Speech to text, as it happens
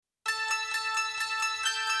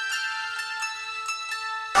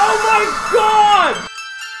my god!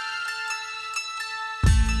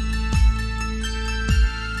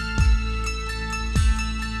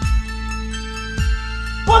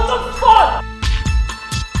 What the fuck?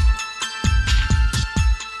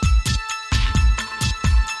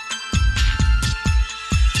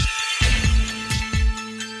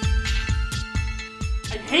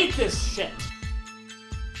 I hate this shit.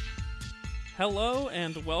 Hello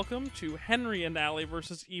and welcome to Henry and Allie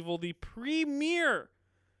vs. Evil, the premier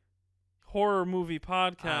horror movie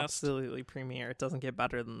podcast. Absolutely premiere. It doesn't get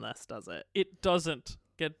better than this, does it? It doesn't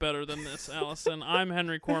get better than this, Allison. I'm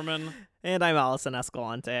Henry Corman. And I'm Allison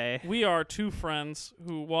Escalante. We are two friends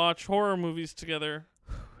who watch horror movies together,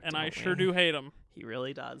 and I sure do hate them. He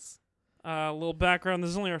really does. A little background,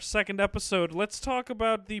 this is only our second episode. Let's talk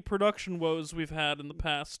about the production woes we've had in the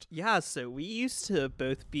past. Yeah, so we used to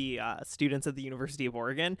both be students at the University of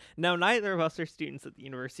Oregon. No, neither of us are students at the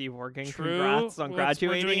University of Oregon. True. Congrats on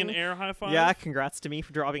graduating. We're doing an air high five. Yeah, congrats to me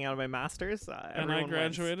for dropping out of my master's. And I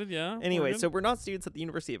graduated, yeah. Anyway, Oregon. so we're not students at the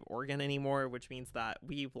University of Oregon anymore, which means that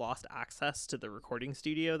we've lost access to the recording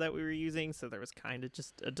studio that we were using, so there was kind of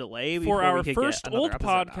just a delay for our we could first get another old episode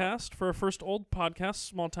out. podcast. For our first old podcast,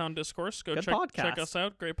 Small Town Discourse. Go Good check podcast. us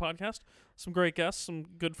out. Great podcast. Some great guests, some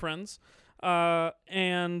good friends.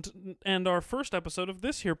 And our first episode of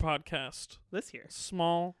this here podcast. This year.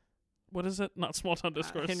 What is it? Not Small Town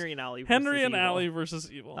Discourse. Henry and Allie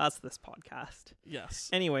versus Evil. That's this podcast. Yes.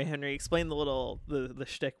 Anyway, Henry, explain the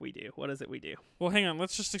shtick we do. What is it we do? Well, hang on.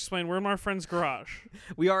 Let's just explain. We're in our friend's garage.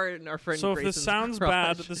 We are in our friend So if Grayson's this sounds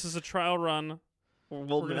garage. bad, this is a trial run. We're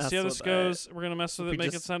We're going to see how this goes. We're going to mess with it, We make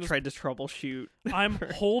it just sound tried to troubleshoot. I'm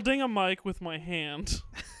holding a mic with my hand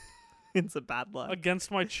It's a bad luck. against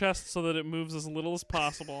my chest so that it moves as little as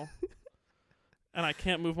possible. And I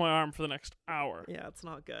can't move my arm for the next hour. Yeah, it's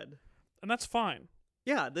not good. And that's fine.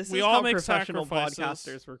 Yeah, this We is all how make professional sacrifices.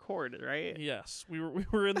 podcasters record, right? Yes, we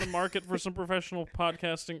were in the market for some professional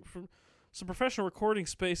podcasting, for some professional recording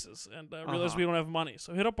spaces, and realized we don't have money.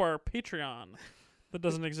 So hit up our Patreon that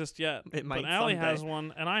doesn't exist yet. It might but Allie someday. has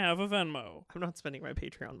one, and I have a Venmo. I'm not spending my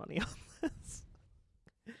Patreon money on this.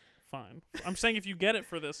 Fine. I'm saying if you get it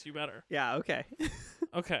for this, you better. Yeah, okay.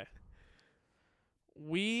 Okay.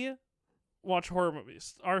 We watch horror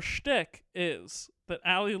movies. Our shtick is that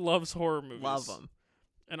Allie loves horror movies. Love them.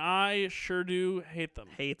 And I sure do hate them.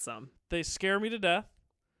 Hates them. They scare me to death.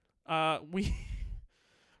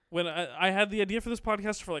 When I had the idea for this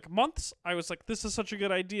podcast for like months, I was like, this is such a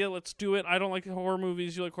good idea. Let's do it. I don't like horror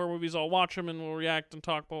movies. You like horror movies. I'll watch them and we'll react and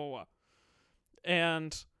talk, blah, blah, blah.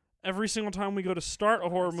 And every single time we go to start a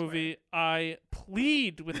horror movie, I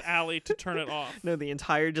plead with Allie to turn it off. No, the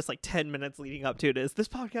entire just like 10 minutes leading up to it is, this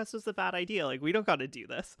podcast was a bad idea. Like, we don't got to do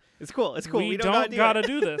this. It's cool. It's cool. We don't gotta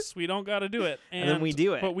do do this. We don't gotta do it. And then we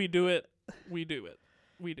do it. But we do it. We do it.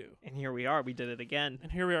 We do. And here we are. We did it again.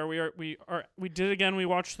 And here we are. We did it again. We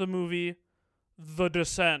watched the movie The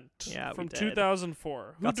Descent Yeah, from we did.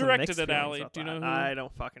 2004. Who Got some directed mixed it, feelings Allie? about Do you know that. who? I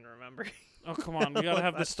don't fucking remember. Oh, come on. We gotta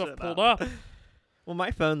have Look this that stuff shit pulled up. up. Well,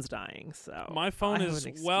 my phone's dying, so My phone I have is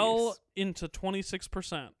an excuse. well into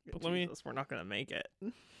 26%. But let me Jesus, we're not gonna make it.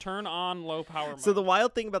 turn on low power mode. So the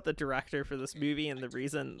wild thing about the director for this movie, and the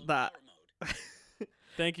reason that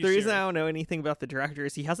Thank you, the reason Siri. I don't know anything about the director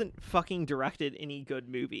is he hasn't fucking directed any good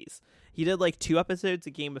movies. He did like 2 episodes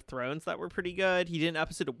of Game of Thrones that were pretty good. He did an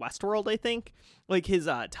episode of Westworld, I think. Like his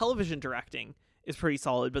television directing is pretty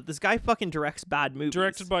solid, but this guy fucking directs bad movies.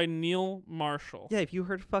 Directed by Neil Marshall. Yeah, have you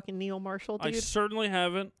heard of fucking Neil Marshall, dude? I certainly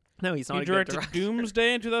haven't. No, he's not He a good directed director.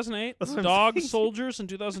 Doomsday in 2008, That's what I'm Dog saying. Soldiers in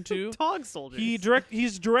 2002. Dog Soldiers.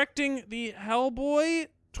 He's directing the Hellboy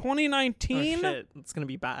 2019. Oh, shit. It's gonna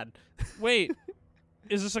be bad. Wait,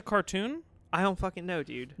 is this a cartoon? I don't fucking know,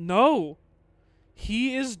 dude. No,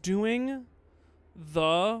 he is doing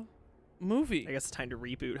the movie. I guess it's time to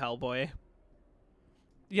reboot Hellboy.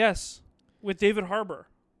 Yes, with David Harbour.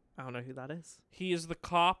 I don't know who that is. He is the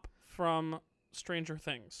cop from Stranger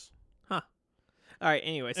Things. All right.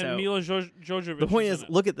 Anyway, so And Mila Jovovich. the point is is, in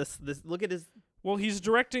it. look at this. Look at his. Well, he's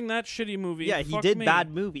directing that shitty movie. Yeah, he Fuck did me.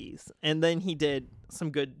 bad movies, and then he did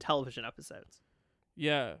some good television episodes.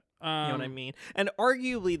 Yeah. You know what I mean? And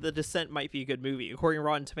arguably, The Descent might be a good movie. According to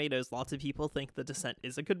Rotten Tomatoes, lots of people think The Descent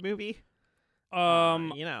is a good movie. You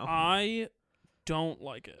know, I don't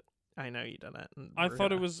like it. I know you didn't. and I we're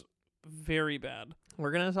thought it gonna- was very bad.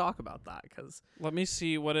 We're gonna talk about that because Let me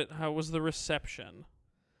see how was the reception.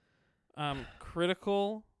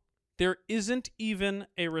 Critical. There isn't even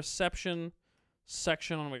a reception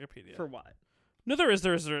section on Wikipedia. for what? No, there is.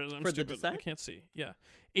 I'm For The stupid. I Descent? can't see. Yeah.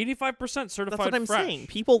 85% certified That's what I'm fresh. saying.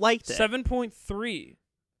 People liked it. 7.3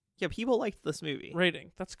 Yeah, people liked this movie.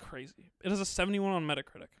 rating. That's crazy. It has a 71 on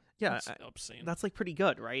Metacritic. Yeah, That's obscene. that's like pretty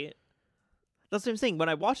good, right? That's what I'm saying. When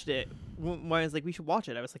I watched it, when I was like, we should watch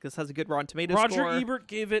it, I was like, this has a good Rotten Tomatoes Roger score. Ebert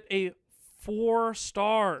gave it a 4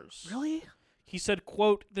 stars. Really? He said,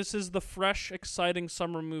 quote, "This is the fresh, exciting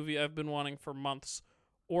summer movie I've been wanting for months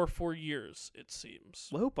or for years, it seems."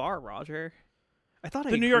 Low bar, Roger. I thought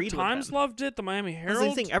The I New York agreed with Times him. loved it. The Miami That's the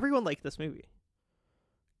Herald thing. Everyone liked this movie.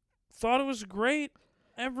 thought it was great.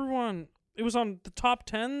 Everyone. It was on the top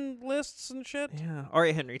 10 lists and shit. Yeah. All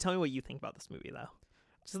right, Henry, tell me what you think about this movie, though.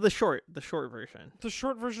 This is the short version. The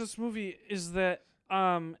short version of this movie is that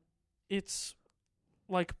it's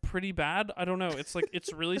like pretty bad. I don't know. It's like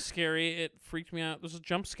it's really scary. It freaked me out. There's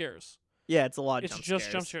jump scares. Yeah, it's a lot of It's jump just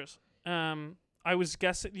scares. jump scares. I was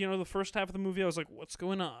guessing, the first half of the movie I was like, what's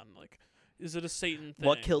going on? Like, is it a Satan thing?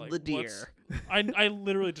 What killed Like, the deer? I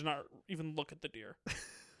literally did not even look at the deer.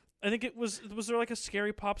 I think it was there like a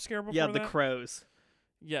scary pop scare before Yeah, the that? crows.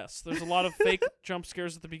 Yes, there's a lot of fake jump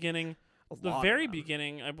scares at the beginning. A The lot of very them.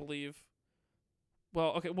 beginning, I believe.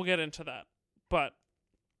 Well, okay, we'll get into that. But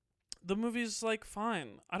the movie's like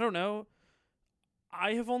fine. I don't know.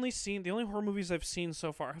 I have only seen the only horror movies I've seen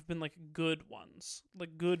so far have been like good ones,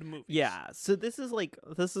 like good movies. Yeah, so this is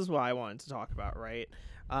what I wanted to talk about, right?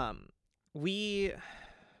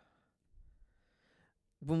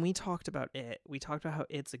 When we talked about it, we talked about how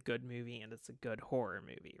it's a good movie and it's a good horror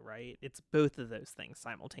movie, right? It's both of those things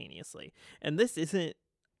simultaneously. And this isn't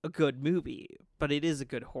a good movie, but it is a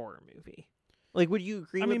good horror movie. Like, would you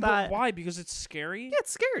agree I with mean, that? but why? Because it's scary. Yeah,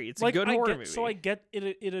 it's scary. It's like a good I horror get, movie. So I get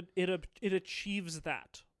it. It achieves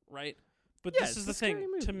that, right? But Yeah, this is it's the a scary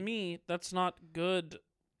thing. movie. To me, that's not good.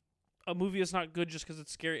 A movie is not good just because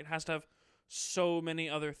it's scary. It has to have so many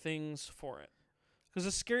other things for it. Because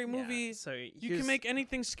a scary movie, Yeah, so you can make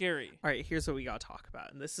anything scary. All right, here's what we got to talk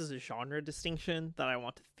about. And this is a genre distinction that I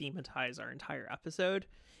want to thematize our entire episode.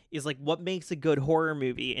 Is like, what makes a good horror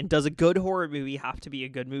movie? And does a good horror movie have to be a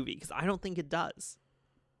good movie? Because I don't think it does.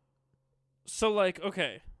 So like,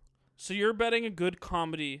 okay, so you're betting a good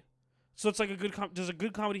comedy. So it's like a good does a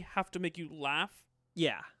good comedy have to make you laugh?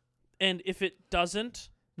 Yeah. And if it doesn't,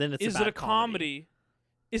 Then it's is a bad it a comedy?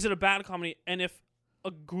 Is it a bad comedy? And if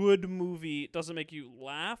a good movie doesn't make you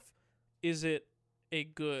laugh, is it a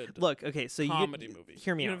good Look, okay, so comedy you movie?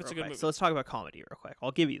 hear me Even out if it's real a good quick. movie. So let's talk about comedy real quick. I'll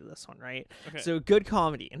give you this one, right? Okay. So good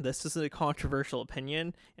comedy, and this is a controversial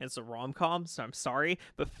opinion, and it's a rom-com, so I'm sorry,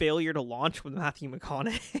 but Failure to Launch with Matthew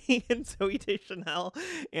McConaughey and Zooey Deschanel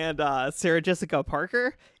and Sarah Jessica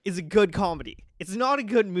Parker is a good comedy. It's not a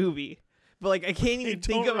good movie. But like, I can't even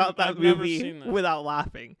think don't about that I've never movie seen that. without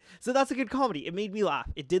laughing. So that's a good comedy. It made me laugh.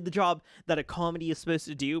 It did the job that a comedy is supposed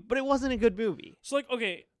to do, but it wasn't a good movie. So like,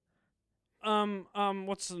 okay,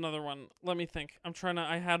 what's another one? Let me think.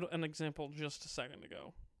 I had an example just a second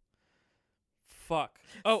ago. Fuck.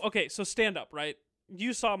 Oh, okay. So Stand Up, right?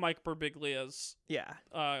 You saw Mike Birbiglia's Yeah.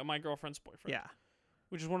 My Girlfriend's Boyfriend. Yeah.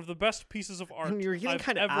 Which is one of the best pieces of art And you're getting I've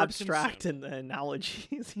kind of ever abstract consumed. in the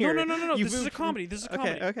analogies No, here. no. You This is a moved from- comedy. This is a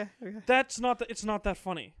comedy. Okay. That's not that. It's not that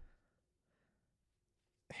funny.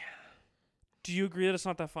 Do you agree that it's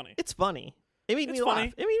not that funny? It's funny. It made It's me funny.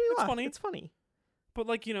 laugh. It made me It's laugh. funny. It's funny. But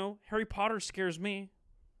like, Harry Potter scares me.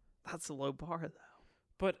 That's a low bar,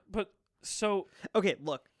 though. But so Okay,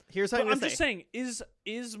 look. Here's what but I'm I'm gonna just say. saying,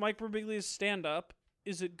 is Mike Birbiglia's stand up,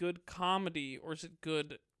 is it good comedy or is it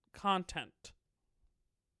good content?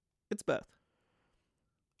 It's both.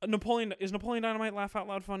 Is Napoleon Dynamite laugh out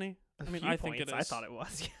loud funny? A I mean, few I think it points. I is. thought it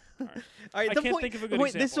was. All right. All right, I the can't point, think of a good This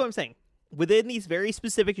is example. what I'm saying. Within these very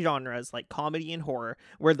specific genres, like comedy and horror,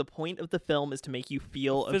 where the point of the film is to make you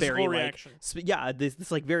feel a Physical very reaction.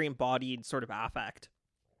 this like very embodied sort of affect.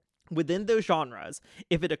 Within those genres,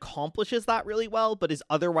 if it accomplishes that really well, but is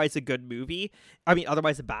otherwise a bad movie,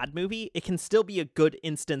 it can still be a good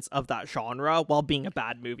instance of that genre while being a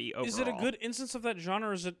bad movie overall. Is it a good instance of that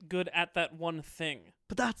genre or is it good at that one thing?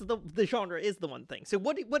 But that's the genre is the one thing. So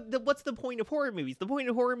what's the point of horror movies? The point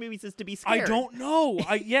of horror movies is to be scared. I don't know.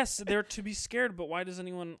 Yes, they're to be scared, but why does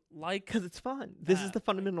anyone like Because it's fun. This is that? the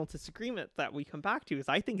fundamental disagreement that we come back to. Is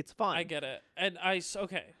I think it's fun. I get it. And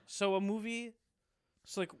so a movie,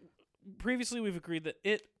 so like previously we've agreed that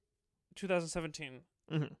 2017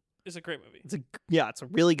 Mhm. is a great movie. It's a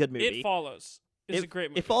really good movie. It Follows is a great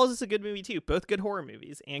movie. It Follows is a good movie too. Both good horror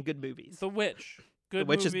movies and good movies. The Witch, good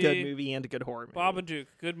Which movie. is good movie and a good horror movie. Babadook,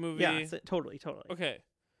 good movie. Yeah, totally. Okay.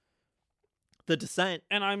 The Descent.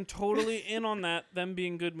 And I'm totally in on that, them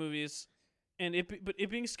being good movies. But it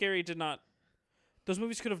being scary did not. Those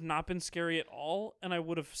movies could have not been scary at all, and I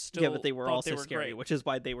would have still. Yeah, but they were thought also they were scary, great. which is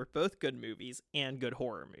why they were both good movies and good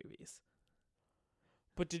horror movies.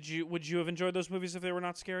 But would you have enjoyed those movies if they were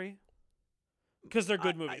not scary? because they're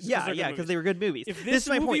good movies. Because they were good movies. If This is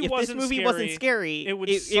my point. If this movie wasn't scary, it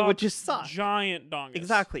would just suck. Giant dongus.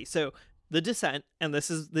 Exactly. So The Descent, and this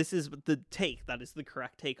is the take that is the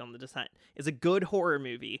correct take on The Descent, is a good horror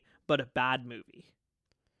movie but a bad movie.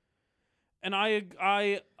 And I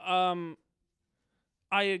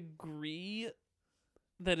agree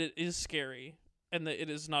that it is scary and that it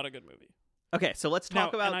is not a good movie. Okay, so let's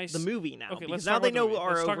talk about the movie now. Okay, because let's now talk they about the know movie. our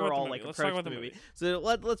Let's talk about the overall movie. like Let's approach talk to about the the movie.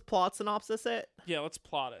 movie. So let's plot synopsis it. Yeah, let's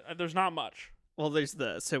plot it. There's not much. Well, there's how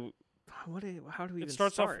do we even It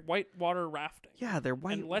starts start? off whitewater rafting. Yeah, they're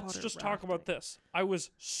white. And let's just talk about this. I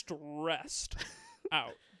was stressed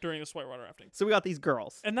out during this whitewater rafting. So we got these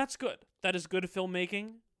girls. And that's good. That is good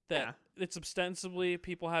filmmaking. That Yeah. it's ostensibly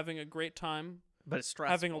people having a great time, But it's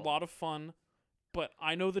stressful. having a lot of fun. But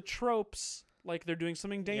I know the tropes, like they're doing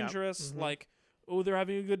something dangerous, Mhm. like, oh, they're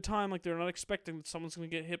having a good time, like they're not expecting that someone's going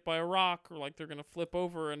to get hit by a rock, or like they're going to flip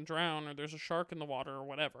over and drown, or there's a shark in the water, or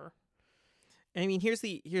whatever. I mean, here's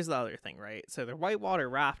the other thing, right? So they're whitewater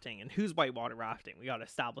rafting, and who's whitewater rafting? We got to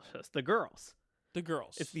establish this. The girls. The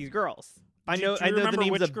girls. It's these girls. I Do know you the remember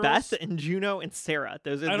names which of girls? Beth and Juno and Sarah.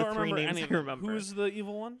 Those are I the don't three remember names any I of them. remember. Who's the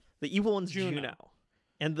evil one? The evil one's Juno.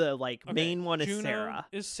 And the Okay, main one is Juno Sarah.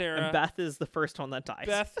 is Sarah. And Beth is the first one that dies.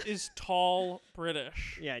 Beth is tall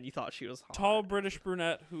British. Yeah, and you thought she was hot. Tall British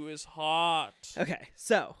brunette who is hot. Okay,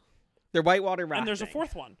 so they're whitewater rafting. And there's a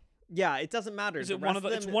fourth one. Yeah, it doesn't matter. Is The it one of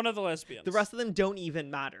rest the? It's one of the lesbians. The rest of them don't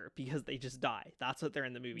even matter because they just die. That's what they're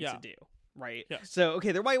in the movie Yeah. to do, right? Yes. So,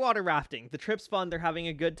 okay, they're whitewater rafting. The trip's fun. They're having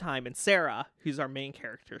a good time. And Sarah, who's our main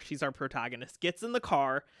character, she's our protagonist, gets in the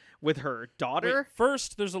car with her daughter. Wait,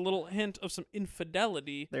 first, there's a little hint of some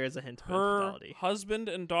infidelity. There is a hint of Her infidelity. husband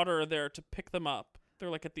and daughter are there to pick them up. They're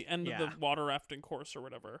like at the end of Yeah. the water rafting course or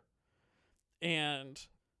whatever. And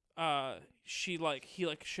he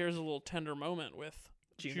shares a little tender moment with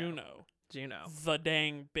Juno. The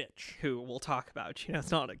dang bitch. Who we'll talk about.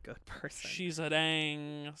 Juno's not a good person. She's a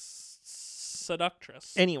dang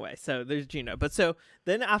seductress. Anyway, so there's Juno. But so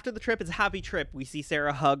then after the trip, it's a happy trip. We see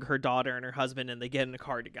Sarah hug her daughter and her husband, and they get in a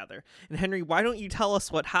car together. And Henry, why don't you tell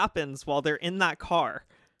us what happens while they're in that car?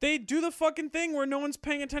 They do the fucking thing where no one's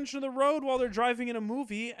paying attention to the road while they're driving in a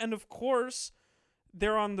movie, and of course,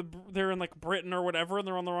 they're in like Britain or whatever, and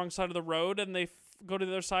they're on the wrong side of the road, and they go to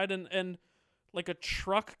the other side, and like a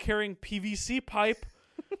truck carrying PVC pipe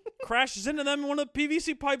crashes into them, and one of the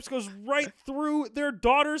PVC pipes goes right through their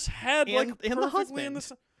daughter's head, And- like and the perfectly in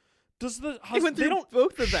husband. Does the It husband? went They through don't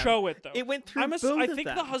both of them. show it though. It went through I both think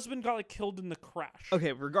of the them. husband got like killed in the crash.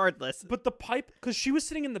 Okay, regardless. But the pipe, because she was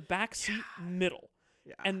sitting in the back seat middle,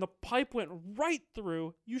 Yeah. and the pipe went right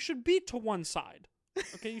through. You should be to one side.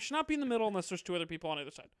 Okay, you should not be in the middle unless there's two other people on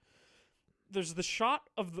either side. There's the shot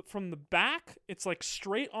of from the back. It's like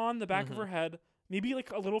straight on the back of her head, maybe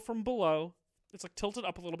like a little from below. It's like tilted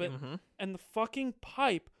up a little bit, and the fucking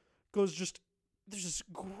pipe goes there's this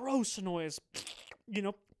gross noise,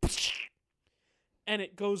 and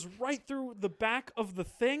it goes right through the back of the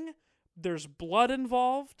thing. There's blood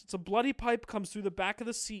involved. It's a bloody pipe, comes through the back of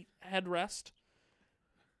the seat headrest,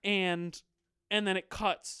 and then it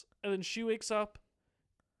cuts, and then she wakes up.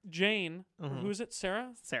 Jane, or who is it?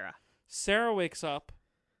 Sarah. Sarah wakes up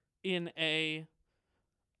in a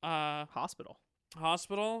Hospital.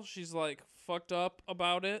 hospital. She's like fucked up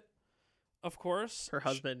about it. Of course, Her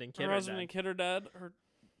husband and kid her are husband dead. and kid are dead. Her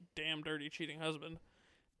damn dirty cheating husband.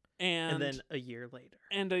 And then a year later.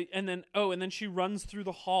 and then she runs through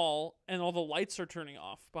the hall, and all the lights are turning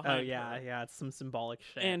off behind Oh yeah, her. yeah, it's some symbolic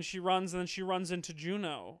shit. And she runs, and then she runs into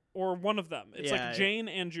Juno, or one of them. It's Yeah, like Jane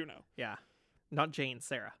and Juno. yeah, not Jane,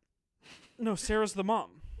 Sarah. No, Sarah's the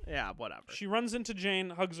mom. Yeah, whatever. She runs into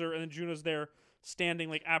Jane, hugs her, and then Juno's there, standing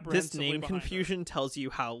like This apprehensively name behind her. confusion tells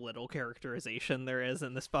you how little characterization there is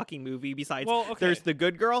in this fucking movie. Besides, Well, okay. there's the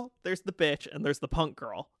good girl, there's the bitch, and there's the punk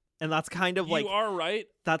girl, and that's kind of like You are right.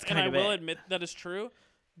 that's And kind I of will it. admit that is true.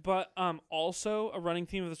 But also a running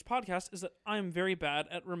theme of this podcast is that I am very bad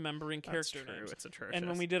at remembering That's character true. names. It's atrocious. And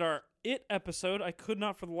when we did our It episode, I could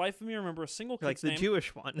not for the life of me remember a single like kid's the name.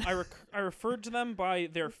 Jewish one. I referred to them by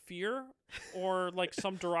their fear or like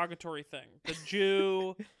some derogatory thing. The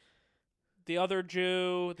Jew, the other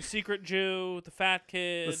Jew, the secret Jew, the fat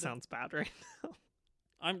kid. This sounds bad, right?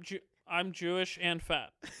 I'm Jewish and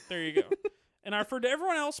fat. There you go. And I referred to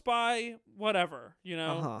everyone else by whatever,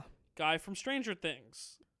 guy from Stranger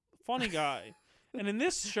Things, funny guy. And in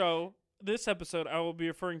this show, this episode, I will be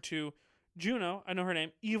referring to Juno. I know her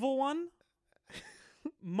name. Evil one,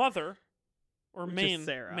 mother, or Which is main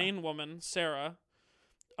Sarah. main woman, Sarah.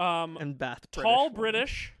 And Beth, Tall British woman.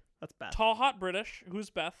 British, That's Beth. tall hot British. Who's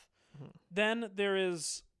Beth? Mhm. Then there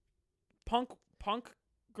is punk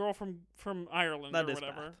girl from Ireland That or is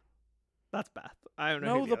whatever. Beth. That's Beth. I don't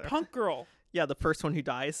know. No, who the other- punk girl. Yeah, the first one who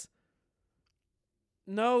dies.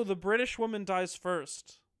 No, the British woman dies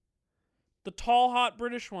first. The tall, hot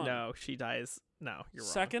British one. No, she dies. No, you're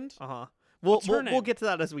wrong. Second? Uh-huh. What's her We'll name? get to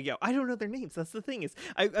that as we go. I don't know their names. That's the thing is,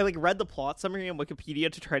 I like read the plot summary on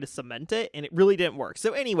Wikipedia to try to cement it, and it really didn't work.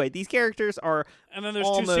 So anyway, these characters are And then there's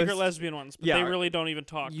two secret almost- lesbian ones, but Yeah. they really don't even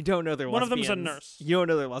talk. you don't know they're One of lesbians. them's a nurse. You don't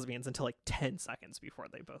know they're lesbians until like 10 seconds before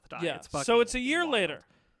they both die. Yeah. It's fucking So it's a year wild. later.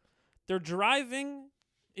 They're driving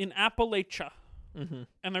in Appalachia, Mm-hmm.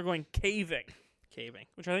 and they're going caving, Caving.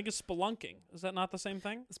 which I think is spelunking. Is that not the same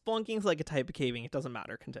thing? Spelunking's like a type of caving. It doesn't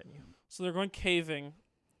matter. Continue. So they're going caving,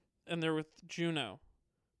 and they're with Juno,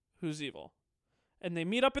 who's evil. And they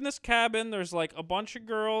meet up in this cabin. There's like a bunch of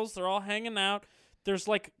girls. They're all hanging out. There's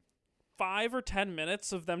like 5 or 10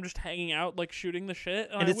 minutes of them just hanging out, like shooting the shit.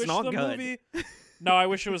 And I it's wish not the good. movie. No, I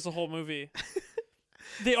wish it was the whole movie.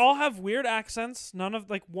 They all have weird accents. None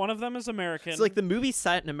of one of them is American. It's like the movie's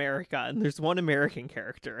set in America, and there's one American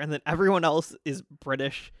character, and then everyone else is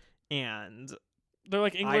British and They're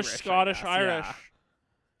like English, Irish, I Scottish, guess, Irish. yeah.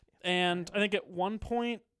 And I think at one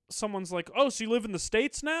point someone's like, "Oh, so you live in the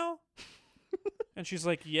States now?" And she's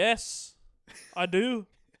like, "Yes, I do."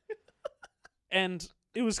 And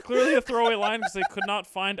it was clearly a throwaway line because they could not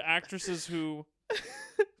find actresses who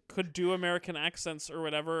could do American accents or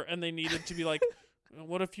whatever, and they needed to be like,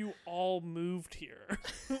 "What if you all moved here?"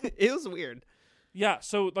 it was weird. Yeah,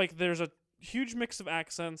 so like there's a huge mix of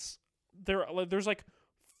accents. There's like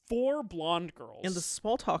 4 blonde girls. And the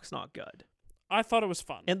small talk's not good. I thought it was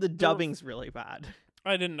fun. And the There were- dubbing's really bad.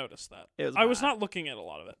 I didn't notice that. It was I was bad. not looking at a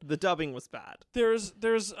lot of it. The dubbing was bad. There's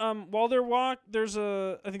while they're there's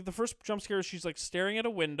I think the first jump scare is she's like staring at a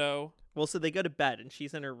window. Well, so they go to bed, and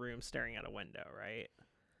she's in her room staring at a window, right?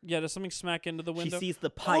 Yeah, does something smack into the window? She sees the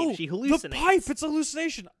pipe. Oh, she hallucinates. The pipe, it's a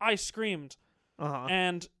hallucination. I screamed. Uh-huh.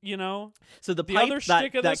 And, So the the pipe other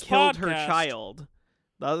shtick of that this killed her podcast- child,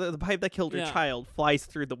 the pipe that killed her Yeah. child flies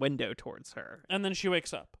through the window towards her, and then she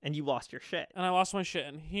wakes up. and you lost your shit. And I lost my shit.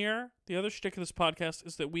 And here, the other shtick of this podcast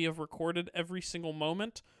is that we have recorded every single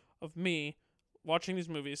moment of me watching these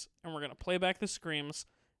movies, and we're going to play back the screams.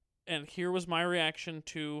 And here was my reaction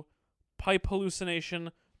to pipe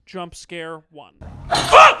hallucination jump scare 1.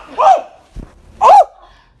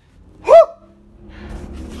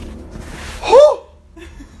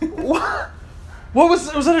 What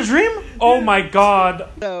was that a dream? Oh my god.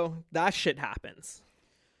 So that shit happens.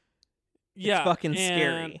 Yeah, fucking and,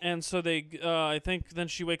 scary. And so they, I think, then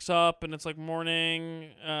she wakes up and it's like morning.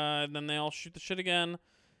 And then they all shoot the shit again,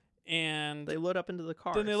 and They load up into the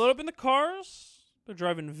cars. then they load up in the cars. They're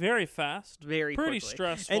driving very fast, very pretty quickly.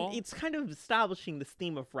 stressful. And it's kind of establishing this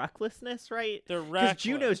theme of recklessness, right? They're Because reckless.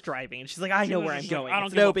 Juno's driving, and she's like, I know Juno's where I'm just like, going. "I don't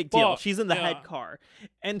It's give no a big deal. fuck." She's in the Yeah. head car.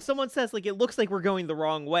 And someone says, like, it looks like we're going the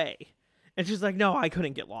wrong way. And she's like, no, I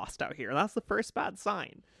couldn't get lost out here. And that's the first bad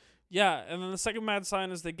sign. Yeah, and then the second mad sign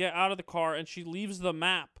is they get out of the car and she leaves the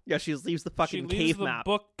map. Yeah, she leaves the She fucking leaves cave the map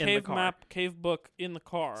book, in the cave car. map, cave book in the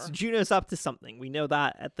car. So Juno's up to something. We know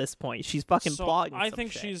that at this point. She's fucking So plotting I some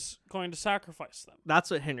think shit. she's going to sacrifice them. That's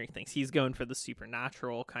what Henry thinks. He's going for the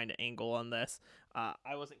supernatural kind of angle on this.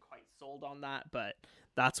 I wasn't quite sold on that, but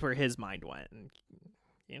that's where his mind went. And,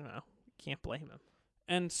 can't blame him.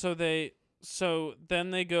 And so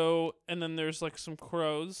then they go, and then there's like some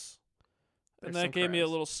crows. And There's that some gave me a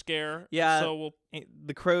crows. little scare. Yeah. So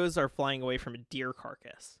The crows are flying away from a deer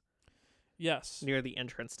carcass yes. near the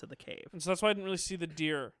entrance to the cave. And so that's why I didn't really see the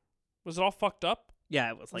deer. Was it all fucked up? Yeah,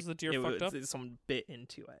 it was Was like the deer fucked up? someone bit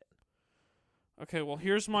into it. Okay, well,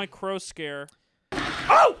 here's my crow scare.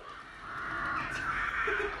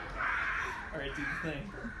 All right, do the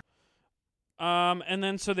thing. And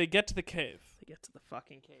then so they get to the cave. They get to the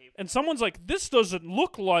fucking cave. And someone's like, this doesn't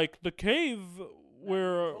look like the cave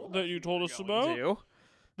that you told us about.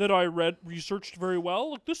 That I researched very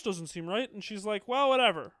well. Like, this doesn't seem right. And she's like, well,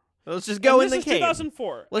 whatever. Let's just go And in the this is cave.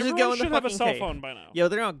 2004. Let's just Everyone go in the should have a fucking cell cave. phone by now. Yo,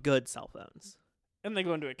 they're not good cell phones. And they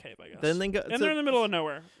go into a cave, I guess. Then they go. and so, they're in the middle of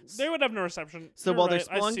nowhere. They would have no reception. So You're while they're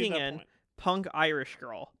right, I see spelunking that in, point. punk Irish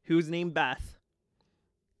girl who's named Beth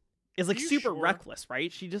is like You super sure? reckless,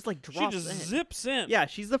 right? She just like She drops just in. zips in. Yeah,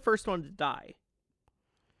 she's the first one to die.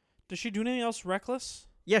 Does she do anything else reckless?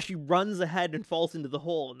 Yeah, she runs ahead and falls into the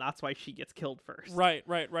hole, and that's why she gets killed first. Right.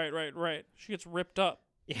 She gets ripped up.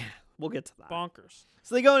 Yeah, we'll get to that. Bonkers.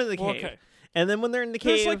 So they go into the Well, cave, okay. and then when they're in the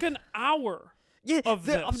There's cave, like an hour. yeah, of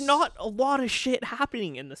there's this. not a lot of shit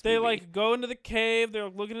happening in this They movie. like go into the cave. They're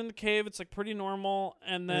looking in the cave. It's like pretty normal,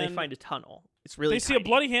 and then and they find a tunnel. It's really they see a tiny.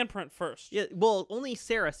 bloody handprint first. Yeah, well, only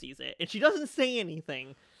Sarah sees it, and she doesn't say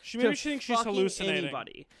anything. Maybe to she thinks she's fucking hallucinating.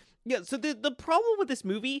 Anybody. Yeah, so the problem with this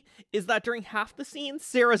movie is that during half the scenes,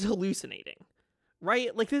 Sarah's hallucinating.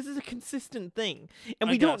 Right? Like, this is a consistent thing. And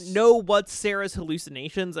I we don't guess. know what's Sarah's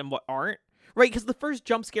hallucinations and what aren't. Right? Because the first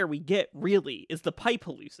jump scare we get, really, is the pipe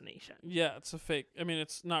hallucination. Yeah, it's a fake. I mean,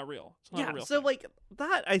 it's not real. It's not a real so, thing. like,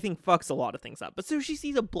 that, I think, fucks a lot of things up. But so she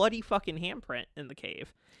sees a bloody fucking handprint in the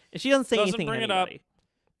cave. And she doesn't say Doesn't anything bring to it up. anybody.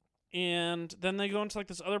 And then they go into, like,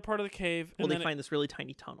 this other part of the cave. Well, And they then find this really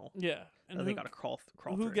tiny tunnel yeah. And that who, they gotta crawl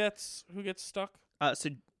who through. gets stuck? So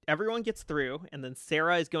everyone gets through, and then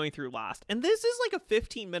Sarah is going through last. And this is like a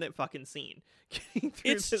 15-minute fucking scene. Getting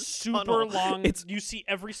through It's this super tunnel. long. It's You see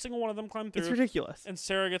every single one of them climb through. it's ridiculous. And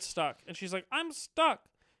Sarah gets stuck. And she's like, I'm stuck.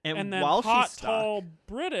 And then while hot, she's stuck, tall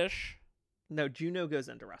British. no, Juno goes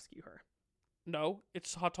in to rescue her. No,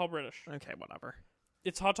 it's hot, tall British. Okay, whatever.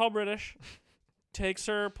 It's hot, tall British. Takes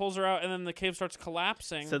her, pulls her out, and then the cave starts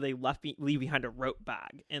collapsing. So they leave behind a rope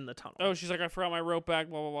bag in the tunnel. Oh, she's like, I forgot my rope bag,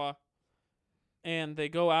 blah, blah, blah. And they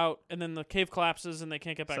go out, and then the cave collapses, and they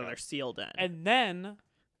can't get back so up. they're sealed in. And then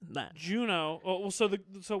then Juno,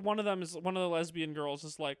 so one of them is one of the lesbian girls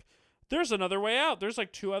is like, there's another way out. There's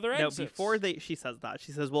like two other no, exits. before she says that,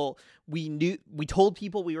 she says, "Well, we told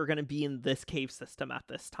people we were going to be in this cave system at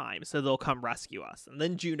this time, so they'll come rescue us." And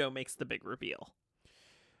then Juno makes the big reveal.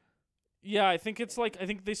 Yeah, I think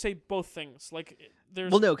they say both things. Like,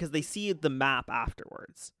 there's. Well, no, because they see the map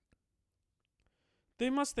afterwards. They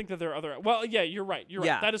must think that there are other. Well, yeah, you're right. You're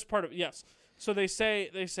Yeah. right. That is part of it. Yes. So they say,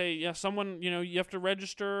 yeah, someone, you have to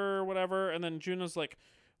register or whatever, and then Juno's like,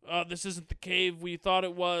 this isn't the cave we thought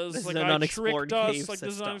it was. This is like, an I unexplored tricked us. cave Like,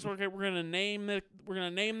 this is an unexplored cave. We're gonna name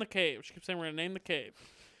the cave. She keeps saying we're gonna name the cave,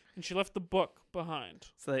 and she left the book behind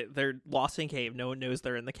So they're lost in cave. No one knows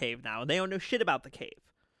they're in the cave now, and they don't know shit about the cave.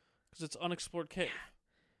 because it's unexplored cave.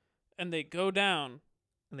 And they go down,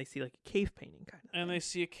 And they see like a cave painting kind of. and thing. they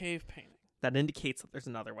see a cave painting. That indicates that there's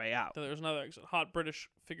another way out. That there's another exit. Hot British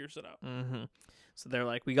figures it out. Mm-hmm. So they're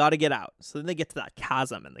like, we got to get out. So then they get to that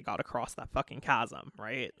chasm, and they got to cross that fucking chasm,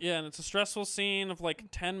 right? Yeah, and it's a stressful scene of like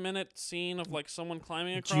 10-minute scene of like someone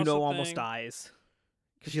climbing across. Juno a almost thing. dies.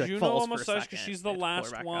 Because she like Juno falls almost for a dies second. because she's the They have to pull her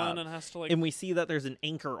last back one up. and has to like. And we see that there's an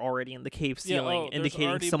anchor already in the cave ceiling, there's indicating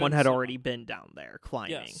already someone been had someone. already been down there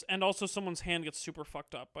climbing. Yes, and also someone's hand gets super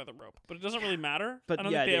fucked up by the rope, but it doesn't really matter. But I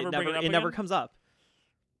don't yeah, think they ever bring it up. it never again. comes up.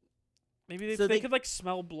 Maybe they, So they they- could like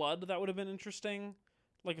smell blood. That would have been interesting.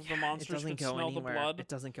 Like if the It monsters doesn't could go smell anywhere. the blood. It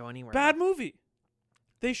doesn't go anywhere. Bad movie.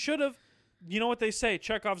 They should have. You know what they say?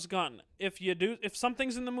 Chekhov's gun. If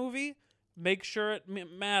something's in the movie, make sure it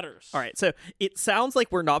matters. All right, so it sounds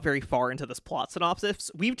like we're not very far into this plot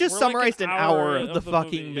synopsis. We've just We're like summarized an hour of the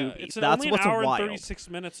fucking movie. movie. Yeah. It's That's only what's an hour wild. and 36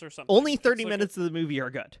 minutes or something. Only It's 30 like minutes of the movie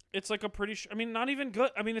are good. It's like a pretty. I mean, not even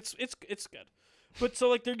good. I mean, it's good. But so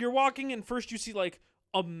like you're walking, and first you see like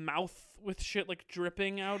a mouth with shit like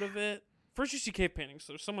dripping out of it. First you see cave paintings,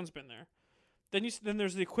 so someone's been there. Then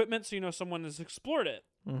there's the equipment, so you know someone has explored it.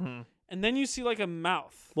 Mm-hmm. And then you see like a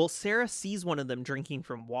mouth. Well, Sarah sees one of them drinking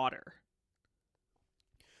from water.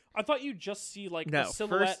 I thought you just see like No, a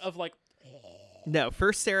silhouette first- of like. No,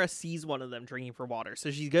 first Sarah sees one of them drinking from water. So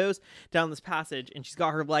she goes down this passage, and she's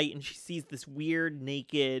got her light, and she sees this weird,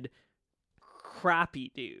 naked,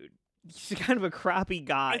 crappy dude. He's kind of a crappy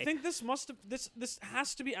guy. I think this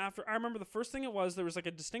has to be after. I remember the first thing it was there was like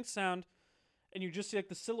a distinct sound, and you just see like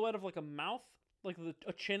the silhouette of like a mouth, like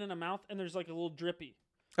a chin and a mouth, and there's like a little drippy.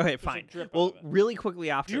 Okay, a fine. drip out Well, of it. really quickly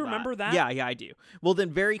after Do you remember that? Yeah, I do. Well, then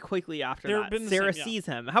very quickly after They've that, been the Sarah same, yeah. sees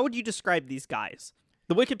him. How would you describe these guys?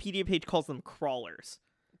 The Wikipedia page calls them crawlers.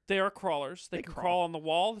 They are crawlers. They can crawl. crawl on the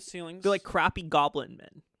wall, the ceilings. They're like crappy goblin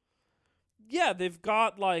men. Yeah, they've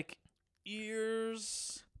got like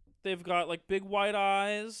ears. They've got like big white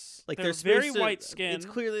eyes. Like they're supposed very to- white skin. It's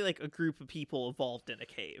clearly like a group of people evolved in a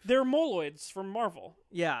cave. They're moloids from Marvel.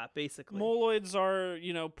 Yeah, basically. Moloids are,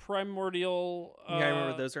 primordial. Yeah, I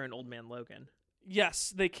remember those are in Old Man Logan.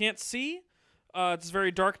 Yes, they can't see. It's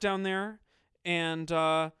very dark down there, and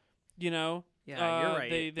Yeah, you're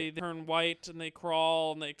right. They turn white and they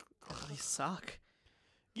crawl and they. They suck.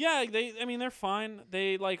 Yeah, they're fine.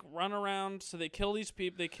 They like run around, so they kill these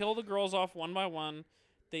people. They kill the girls off one by one.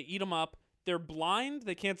 They eat them up. They're blind.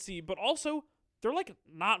 They can't see, but also they're like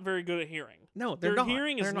not very good at hearing. No, they're Their not.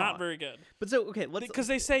 hearing is They're not very good. But so okay, let's. Because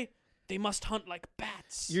they say they must hunt like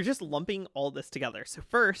bats. You're just lumping all this together. So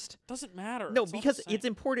first, Doesn't matter. no, It's all because the same. it's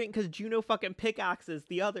important because Juno fucking pickaxes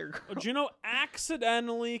the other girl. Juno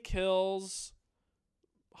accidentally kills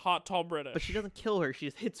hot tall British, But she doesn't kill her. She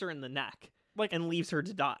just hits her in the neck like, and leaves her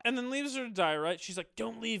to die. and then leaves her to die. Right? She's like,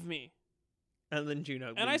 "Don't leave me." And then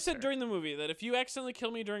Juno. And I leaves said her. during the movie that if you accidentally kill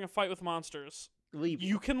me during a fight with monsters, leave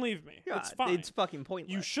You can leave me. Yeah, it's fine. It's fucking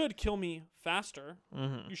pointless. You should kill me faster.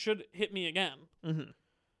 Mm-hmm. You should hit me again. Mm-hmm.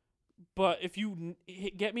 But if you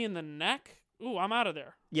get me in the neck, ooh, I'm out of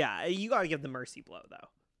there. Yeah, you gotta give the mercy blow though.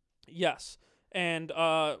 Yes. And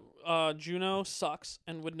Juno sucks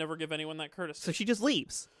and would never give anyone that courtesy. So she just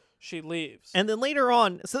leaves, She leaves. and then later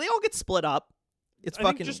on, so they all get split up. It's I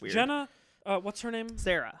fucking think just weird. Jenna, what's her name?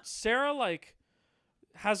 Sarah. Sarah, like,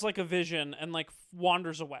 has, like, a vision and, like,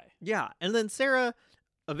 wanders away. Yeah, and then Sarah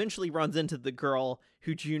eventually runs into the girl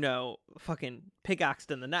who Juno fucking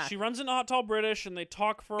pickaxed in the neck. She runs into Hot Tall British and they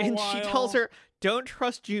talk for a and while. she tells her, "Don't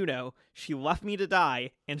trust Juno. She left me to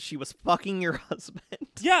die, and she was fucking your husband."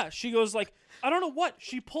 Yeah, she goes, like, I don't know what.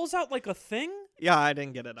 She pulls out, like, a thing. Yeah, I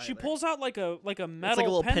didn't get it either. She pulls out, like a metal it's like a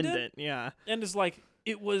little pendant. Yeah. And is like,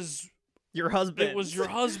 it was Your husband. It was your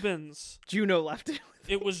husband's. Juno left it.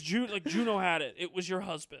 It was like Juno had it. It was your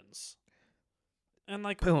husband's. And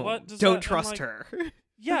like, Boom. what does Don't that, trust like, her.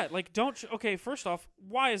 Yeah, like okay, first off,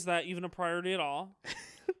 why is that even a priority at all?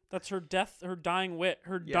 That's her death, her dying wit,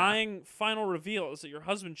 her dying final reveal is that your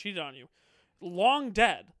husband cheated on you. Long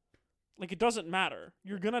dead. Like, it doesn't matter.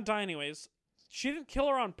 You're gonna die anyways. She didn't kill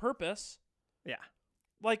her on purpose. Yeah.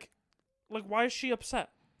 Like why is she upset?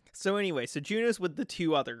 So anyway, so Juno's with the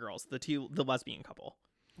two other girls, the lesbian couple.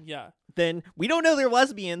 Yeah. Then we don't know they're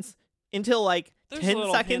lesbians until like There's 10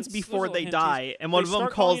 little seconds hints, before there's they little die, and one They of them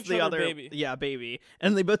start calling calls each the other other baby. baby,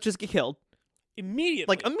 and they both just get killed. Immediately.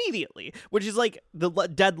 Like immediately, which is like the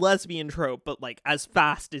dead lesbian trope, but like as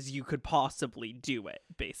fast as you could possibly do it,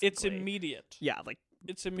 basically. It's immediate. Yeah, like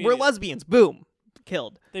It's immediate. we're lesbians, boom,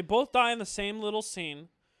 killed. They both die in the same little scene,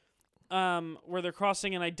 where they're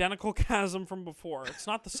crossing an identical chasm from before. It's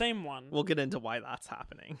not the same one. We'll get into why that's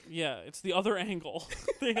happening. Yeah, it's the other angle.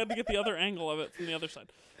 They had to get the other angle of it from the other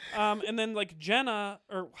side. And then like Jenna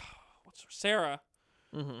or Sarah.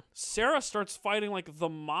 Mm-hmm. Sarah starts fighting like the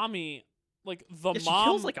mommy, like the She mom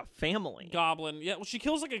kills like a family. goblin. Yeah, well, she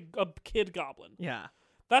kills like a kid goblin. Yeah,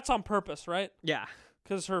 That's on purpose, right? yeah,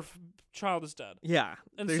 Because her child is dead. yeah.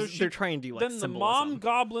 And They're so trying to do like then the symbolism. mom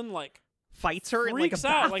goblin like Fights her in like a freaks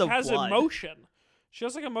bath out, like of has blood. emotion. She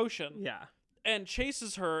has like emotion. Yeah, And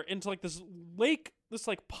chases her into like this lake, this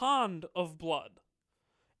like pond of blood,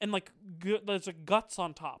 and like there's like guts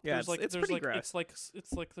on top. Yeah, there's like it's there's pretty like gross.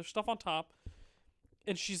 it's like there's stuff on top,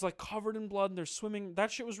 and she's like covered in blood, and they're swimming. That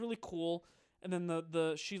shit was really cool. And then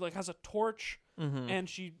the she like has a torch, mm-hmm. and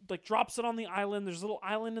she like drops it on the island. There's a little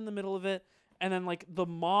island in the middle of it, and then like the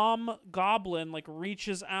mom goblin like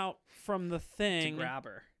reaches out from the thing to grab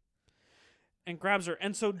her. and grabs her.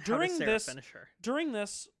 And so How during does Sarah this. finish her? During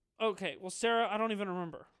this, okay, well, Sarah, I don't even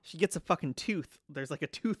remember. She gets a fucking tooth. There's like a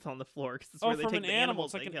tooth on the floor because it's where they from take an the animal.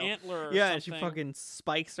 animals It's like they an kill. antler or Yeah, and she something. fucking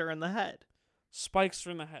spikes her in the head. Spikes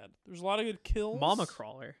her in the head. There's a lot of good kills. Mama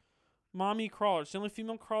crawler. Mommy crawler. It's the only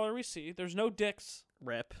female crawler we see. There's no dicks.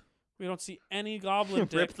 Rip. We don't see any goblin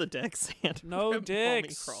dick. Rip the dicks and No rip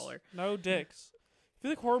dicks. Mommy crawler. No dicks. I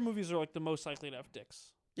feel like horror movies are like the most likely to have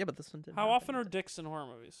dicks. Yeah, but this one didn't. How have often any are dicks in horror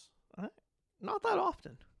movies? Not that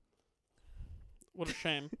often. What a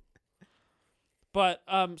shame. But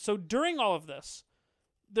so during all of this,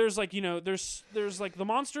 there's like, you know, there's like the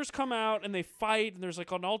monsters come out and they fight and there's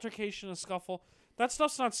like an altercation, a scuffle. That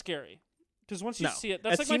stuff's not scary because once you No. see it,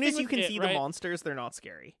 that's As like soon my as thing you with can It, see right? the monsters, they're not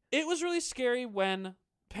scary. It was really scary when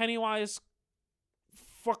Pennywise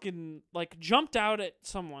fucking like jumped out at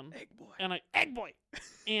someone Egg boy. and egg boy,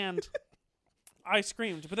 and I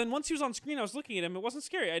screamed. But then once he was on screen, I was looking at him. It wasn't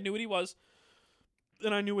scary. I knew what he was,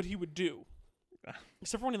 and I knew what he would do.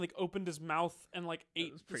 Except for when he like opened his mouth and like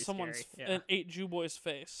ate was pretty someone's scary, yeah. and ate Jew Boy's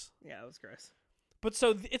face. Yeah, that was gross. But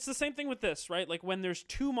so it's the same thing with this, right? Like when there's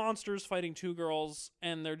two monsters fighting two girls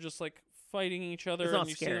and they're just like fighting each other, It's and not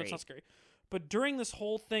you see that it's scary. not scary. But during this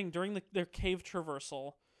whole thing, during their cave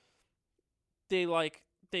traversal, they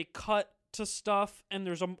cut to stuff and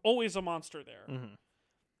there's always a monster there. Mm-hmm.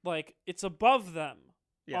 Like it's above them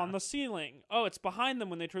Yeah. on the ceiling. Oh, it's behind them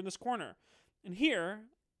when they turn this corner. And here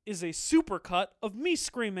is a supercut of me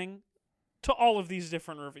screaming to all of these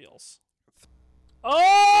different reveals.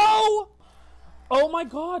 Oh! Oh my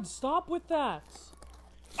god, stop with that.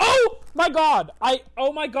 Oh my god.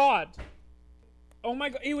 Oh my god. Oh my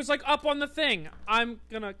god, he was like up on the thing. I'm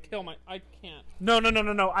gonna kill I can't. No. Oh,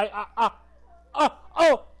 no. Allie.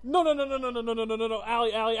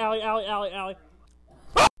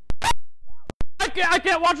 I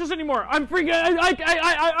can't watch this anymore. I'm freaking.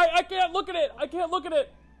 I can't look at it. I can't look at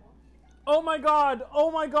it. Oh my god.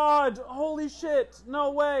 Holy shit.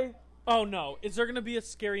 No way. Oh no. Is there gonna be a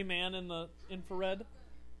scary man in the infrared?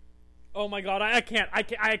 Oh my god. I can't. I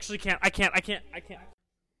actually can't. I can't.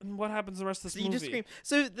 And what happens in the rest of this So you movie? just scream.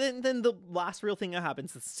 So then the last real thing that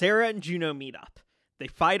happens is Sarah and Juno meet up. They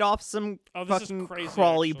fight off some This is fucking crazy,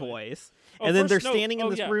 crawly actually. boys, Oh, and then they're first, no. standing in Oh,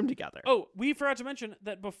 this yeah. room together. Oh, we forgot to mention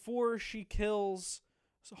that before she kills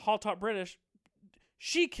Hall Top British,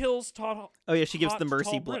 she kills Todd Oh yeah, she gives hot the to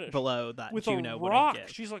mercy tall British below that with Juno a wouldn't rock. get.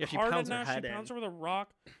 She's like Yeah, she hardened pounds her now. She head pounds in. her with a rock.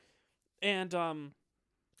 And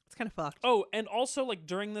It's kind of fucked. oh, and also like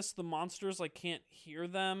during this, the monsters like can't hear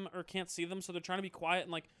them or can't see them, so they're trying to be quiet.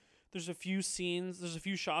 And like, there's a few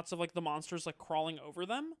shots of like the monsters like crawling over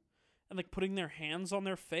them, and like putting their hands on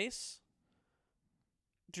their face.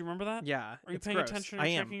 Do you remember that? Yeah, Are you it's paying gross. attention or I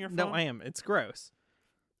am. checking your No, phone? I am. It's gross.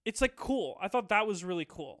 It's like cool. I thought that was really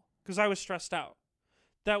cool because I was stressed out.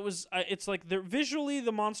 That was it's like they're visually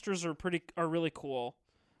the monsters are really cool.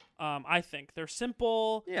 I think they're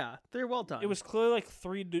simple. Yeah, they're well done. It was clearly like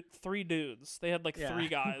three dudes. They had like Yeah. three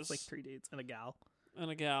It's guys like 3 dudes and a gal.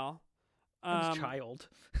 and a gal. And a child.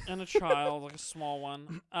 And a child, like a small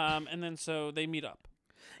one. And then so they meet up.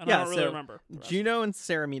 And Yeah, I don't really so remember. the rest. Juno and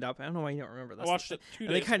Sarah meet up. I don't know why you don't remember this. I watched it 2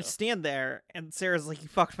 And days they kind ago. of stand there, and Sarah's like, "You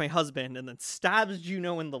fucked my husband," and then stabs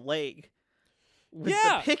Juno in the leg with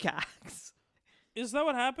Yeah. the pickaxe. Is that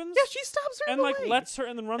what happens? Yeah, she stabs her in and the like leg. lets her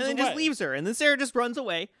and then runs and then away. just leaves her. And then Sarah just runs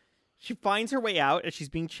away. She finds her way out as she's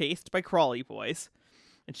being chased by crawly boys.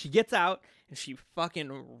 And she gets out and she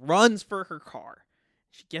fucking runs for her car.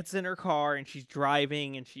 She gets in her car and she's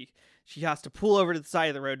driving and she has to pull over to the side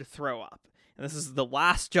of the road to throw up. And this is the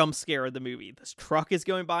last jump scare of the movie. This truck is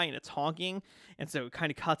going by and it's honking. And so it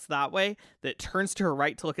kind of cuts that way. That it turns to her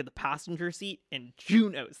right to look at the passenger seat and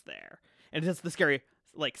Juno's there. And it does the scary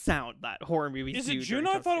like sound that horror movies Is do. it during Juno?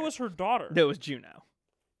 I jump thought it scares. was her daughter. No, it was Juno.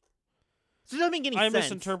 So it doesn't make any I sense.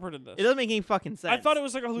 misinterpreted this. It doesn't make any fucking sense. I thought it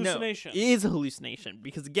was like a hallucination. No, it is a hallucination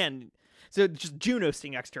because again, so it's just Juno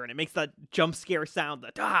sitting next to her and it makes that jump scare sound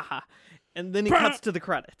that and then it cuts to the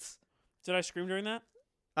credits. Did I scream during that?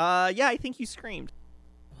 Yeah, I think you screamed.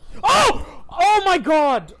 Oh! Oh my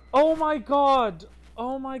god! Oh my god!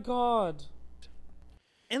 Oh my god!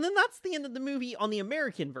 And then that's the end of the movie on the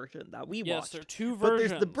American version that we Yes, watched. there are two But versions.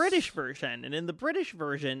 there's the British version, and in the British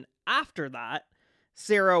version, after that,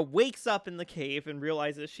 Sarah wakes up in the cave and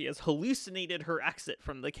realizes she has hallucinated her exit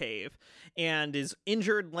from the cave and is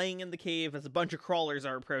injured laying in the cave as a bunch of crawlers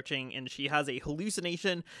are approaching, and she has a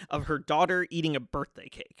hallucination of her daughter eating a birthday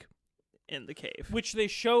cake in the cave. Which they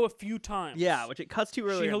show a few times. Yeah, which it cuts to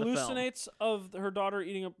earlier she in the film. hallucinates of her daughter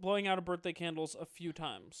blowing out of birthday candles a few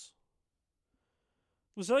times.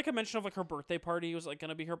 Was there like a mention of like her birthday party? Was like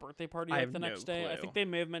gonna be her birthday party I like have the no next day? I clue. think they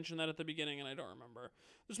may have mentioned that at the beginning, and I don't remember.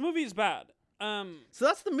 This movie is bad. So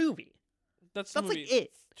that's the movie. That's the That's movie. like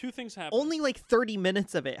it. Two things happen. Only like 30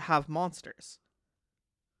 minutes of it have monsters.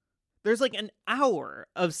 There's like an hour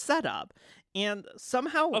of setup and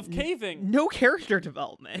somehow of caving. no character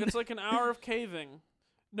development. It's like an hour of caving.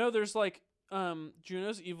 No, there's like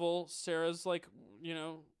Juno's evil. Sarah's like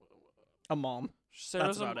a mom.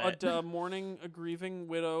 Sarah's That's about a mourning, a grieving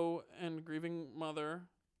widow and grieving mother.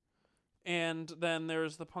 And then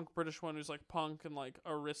there's the punk British one who's like punk and like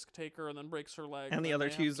a risk taker and then breaks her leg. And the then other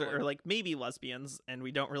they two have to, are like maybe lesbians, and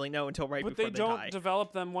we don't really know until right but before they don't die.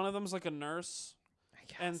 develop them. One of them's like a nurse, I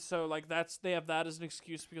guess. and so like they have that as an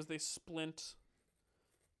excuse because they splint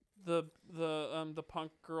the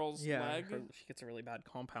punk girl's leg. she gets a really bad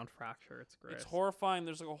compound fracture. It's gross. It's horrifying.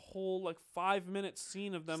 There's like a whole like 5-minute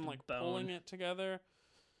scene of them Just a like bone. pulling it together,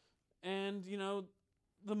 and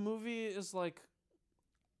the movie is like.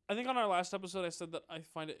 I think on our last episode I said that I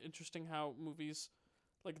find it interesting how movies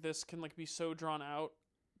like this can like be so drawn out,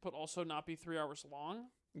 but also not be 3 hours long.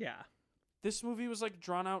 Yeah. This movie was like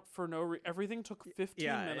drawn out for everything took 15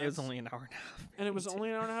 minutes. It was only an hour and a half. and it was only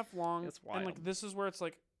an hour and a half long. It's And like wild. this is where it's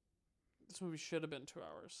like, this movie should have been 2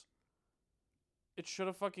 hours. It should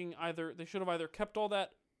have they should have either kept all that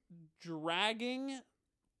dragging,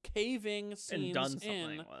 caving scenes and done something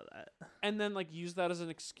in, with it. and then like use that as an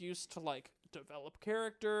excuse to like develop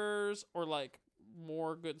characters or like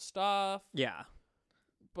more good stuff. Yeah.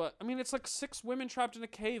 But I mean, it's like 6 women trapped in a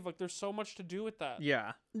cave. Like there's so much to do with that.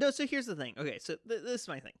 Yeah. No, so here's the thing. Okay, so this is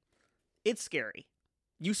my thing. It's scary.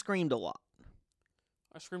 You screamed a lot.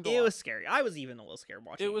 I screamed a It lot. was scary. I was even a little scared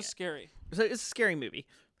watching it. It was scary. So it's a scary movie.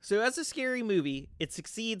 So as a scary movie, it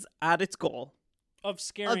succeeds at its goal Of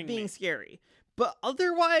scaring of being me. scary. But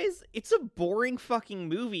otherwise, it's a boring fucking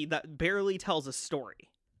movie that barely tells a story.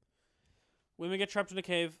 Women get trapped in a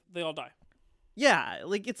cave. They all die. Yeah,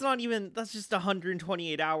 like it's not even. That's just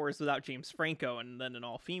 128 hours without James Franco and then an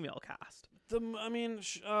all-female cast. They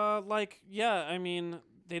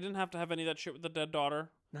didn't have to have any of that shit with the dead daughter.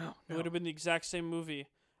 No, It would have been the exact same movie.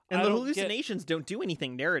 And I the don't get- hallucinations don't do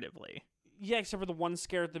anything narratively. Yeah, except for the one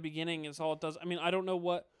scare at the beginning is all it does. I mean, I don't know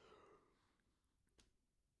what.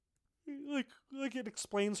 Like it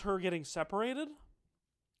explains her getting separated.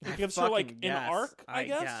 It gives her like an arc, I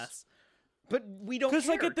guess. But we don't Because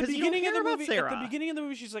like at the beginning of the movie, Sarah. at the beginning of the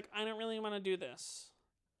movie, she's like, I don't really want to do this.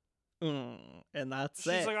 And that's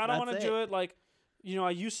She's it. like, I don't want to do it. Like, you know,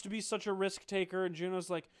 I used to be such a risk taker, and Juno's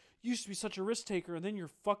like, you used to be such a risk taker, and then your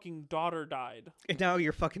fucking daughter died, And now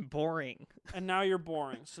you're fucking boring. and now you're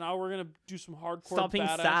boring. So now we're gonna do some hardcore. Stop being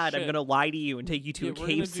badass sad. Shit. I'm gonna lie to you and take you to a We're gonna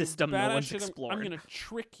cave do system no badass one's shit. explored. I'm gonna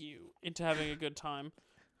trick you into having a good time,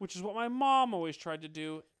 which is what my mom always tried to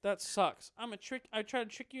do. That sucks. I try to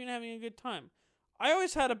trick you into having a good time. I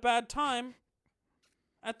always had a bad time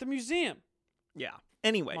at the museum. Yeah.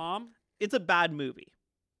 Anyway, Mom. it's a bad movie.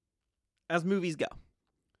 As movies go.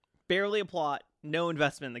 Barely a plot, no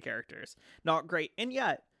investment in the characters. Not great. And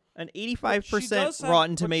yet, an 85%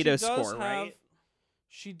 Rotten Tomatoes score, right?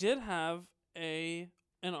 She did have an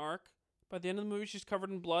arc. By the end of the movie, she's covered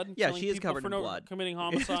in blood and Yeah, killing she is people covered for in blood. committing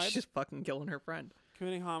homicide. She's just fucking killing her friend.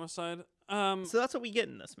 Committing homicide. So that's what we get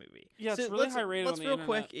in this movie. Yeah, it's so really high rated on the real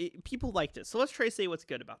internet. quick, people liked it. So let's try to say what's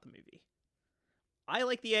good about the movie. I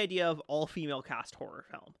like the idea of all-female cast horror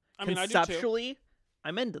film. I mean, I do too. Conceptually,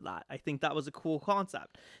 I'm into that. I think that was a cool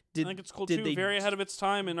concept. I think it's cool too. Very ahead of its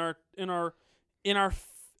time in our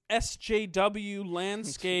SJW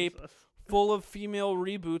landscape, Jesus. full of female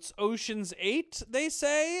reboots. Ocean's 8, they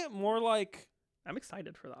say, more like. I'm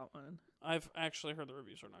excited for that one. I've actually heard the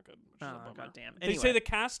reviews are not good. Which is a bummer. goddamn. They say the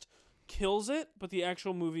cast kills it, but the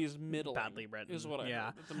actual movie is middling. Badly written. Is what I heard.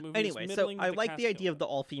 That the movie Anyway, is so middling, I but like cast the idea kills of the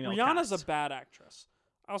all-female Rihanna's cast. a bad actress.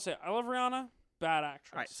 I'll say I love Rihanna. Bad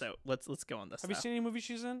actress. All right, so let's go on this. Have you seen any movie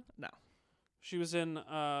she's in? No. She was in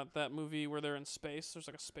that movie where they're in space. There's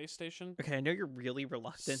like a space station. Okay, I know you're really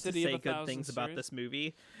reluctant City to of say a good Thousand things about series. this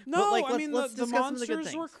movie. No, but like, I mean let's the discuss some of the good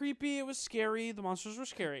monsters were things. creepy. It was scary. The monsters were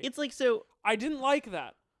scary. It's like so. I didn't like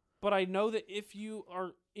that, but I know that if you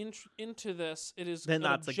are into this, it is Then an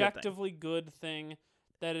that's a good thing. objectively good thing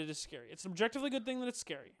that it is scary. It's an objectively good thing that it's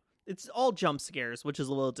scary. It's all jump scares, which is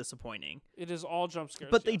a little disappointing. It is all jump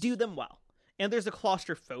scares, But they yes. do them well. And there's a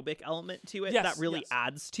claustrophobic element to it Yes, that really yes.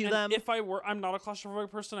 adds to And them. if I'm not a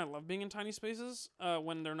claustrophobic person. I love being in tiny spaces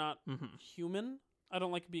when they're not human. I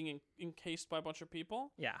don't like being encased by a bunch of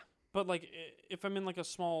people. Yeah. But like if I'm in like a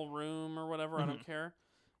small room or whatever, I don't care.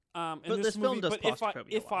 But this this film movie, does but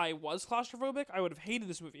claustrophobia if well. I was claustrophobic, I would have hated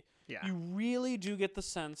this movie. Yeah. You really do get the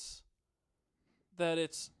sense that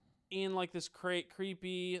it's in like this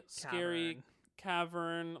creepy, scary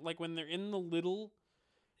cavern. Like when they're in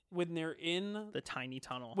The tiny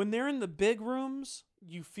tunnel. when they're in the big rooms,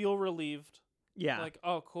 you feel relieved. Yeah. Like,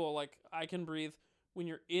 oh, cool. Like I can breathe. When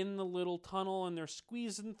you're in the little tunnel and they're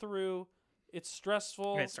squeezing through, it's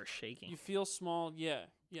stressful. it starts shaking. You feel small. Yeah.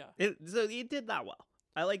 So it did that well.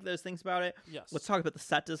 I like those things about it. Yes. Let's talk about the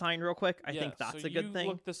set design real quick. I Yeah, think that's so a good you thing.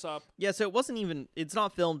 Look this up. Yeah, so it's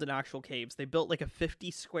not filmed in actual caves. They built like a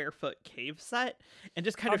 50 square foot cave set and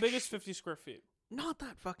just kind How of big is 50 square feet? not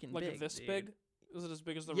that fucking Like big. this dude. big? Is it as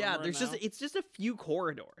big as the room Yeah, we're there's in just now? it's just a few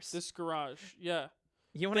corridors. This garage. Yeah.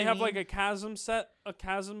 You know what They I have mean? like a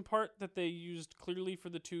chasm part that they used clearly for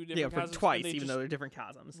the two different yeah, for chasms. and twice, they even just- though they're different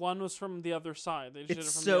chasms. one was from the other side. They just did it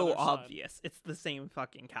It's from so the other side. obvious. It's the same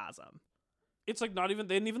fucking chasm. It's like not even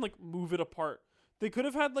they didn't even like move it apart. They could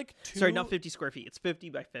have had like two. Sorry, not 50 square feet. It's 50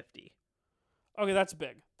 by 50. Okay, that's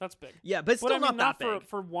big. That's big. Yeah, but it's But still I mean, not that for big.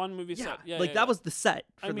 for one movie Yeah, set. Yeah, like yeah, that yeah. was the set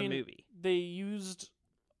for I the mean, movie. They used.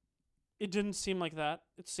 It didn't seem like that.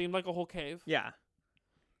 It seemed like a whole cave, Yeah.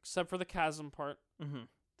 except for the chasm part. Mm-hmm.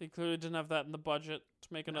 They clearly didn't have that in the budget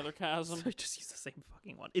to make another chasm. So just use the same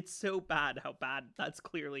fucking one. It's so bad how bad that's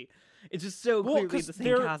clearly. It's just so Well, clearly 'cause the same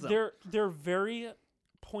they're, chasm. They're very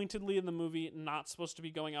pointedly in the movie not supposed to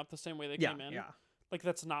be going out the same way they yeah, came in. yeah. Like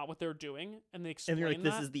that's not what they're doing, and they explain And you're like,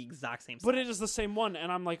 this that. is the exact same. But set. it is the same one,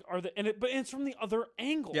 and I'm like, are they? But it's from the other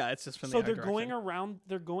angle. Yeah, it's just from so the other they're going direction. around.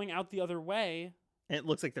 They're going out the other way, And it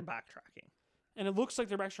looks like they're backtracking. and it looks like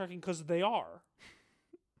they're backtracking because they are.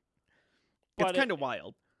 It's But kind of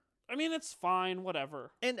wild. I mean, it's fine.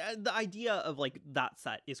 Whatever. And the idea of like that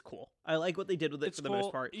set is cool. I like what they did with it It's for the cool.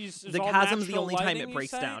 most part. It's The all chasm's the natural only time lighting, it you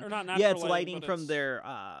breaks say? down. Or not Yeah, natural it's lighting lighting but from it's-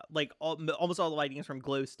 their like almost all the lighting is from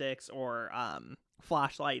glow sticks or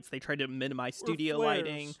flashlights. They try to minimize studio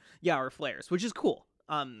lighting. flares. Yeah, or flares, which is cool.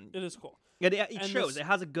 It is cool. It And shows. this- It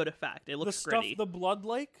has a good effect. It The looks stuff, gritty. the Blood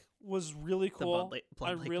Lake was really cool. Blood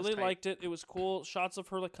I Lake was really tight. liked it. It was cool. Shots of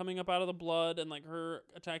her like coming up out of the blood and like her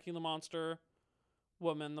attacking the monster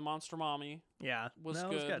woman, the monster mommy. Yeah, was no,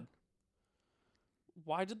 it was good. good.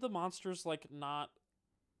 Why did the monsters like not?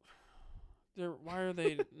 Why are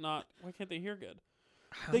they not? Why can't they hear good?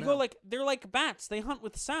 They go like they're like bats. They hunt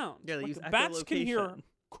with sound. Yeah, they like, use bats can hear echolocation.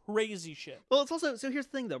 crazy shit. Well, it's also, so here's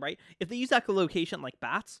the thing though, right? If they use echolocation like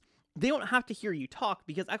bats, they don't have to hear you talk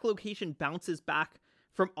because echolocation bounces back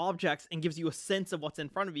from objects and gives you a sense of what's in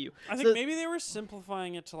front of you. I think maybe they were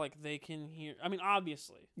simplifying it to like they can hear. I mean,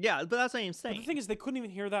 obviously. Yeah, but that's what I'm But saying. the thing is, they couldn't even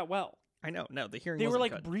hear that well. I know, no, the hearing They were wasn't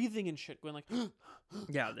like good. breathing and shit, going like.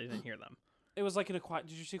 Yeah, they didn't hear them. It was like in a quiet.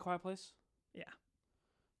 Did you see Quiet Place? Yeah.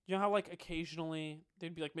 You know how like occasionally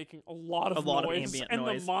they'd be like making a lot of lot of noise, ambient and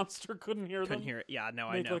noise. the monster couldn't hear Couldn't them. hear it. Yeah, no,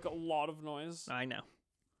 I Make know. like a lot of noise. I know.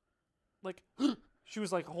 Like she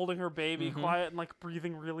was like holding her baby Mhm. quiet and like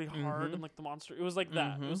breathing really hard, Mhm. and like the monster. It was like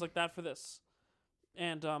that. It Mhm. was like that for this.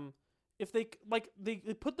 And if they they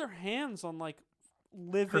put their hands on like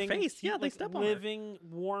living face, yeah, they like step on her. living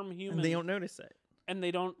warm human, And they don't notice it. and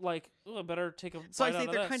they don't like. Oh, I better take a. So I bite say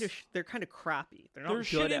out they're of kind this. of they're kind of crappy. They're not They're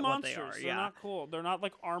good shitty at monsters. what they are. They're Yeah. not cool. They're not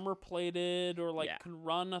like armor plated or like Yeah. can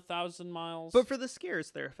run 1,000 miles. But for the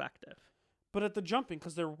scares, they're effective. But at the jumping,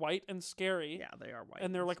 because they're white and scary, Yeah, they are white.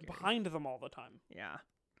 and they're like scary. behind them all the time. Yeah.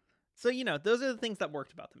 So, those are the things that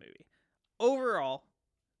worked about the movie. Overall,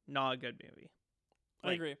 not a good movie.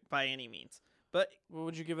 I agree. By any means. But What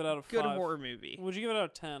would you give it out of good 5? horror movie. What would you give it out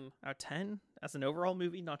of 10? Out of 10? As an overall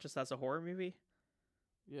movie, not just as a horror movie?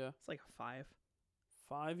 Yeah, It's like a 5.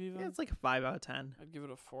 5 even. Yeah, it's like a 5 out of 10. I'd give it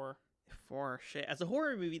a 4. 4. Shit. As a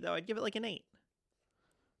horror movie, though, I'd give it like an 8.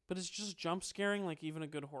 But it's just jump scaring like even a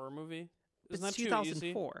good horror movie. Isn't It's that too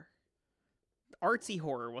easy? 2004. Artsy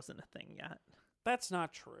horror wasn't a thing yet. That's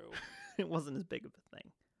not true. It wasn't as big of a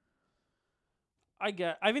thing.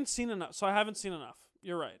 I haven't seen enough, so I haven't seen enough.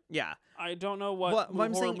 You're right. Yeah. I don't know what What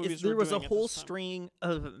I'm horror saying movies is there were was a doing at whole this time. string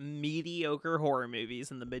of mediocre horror movies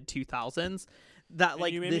in the mid 2000s that And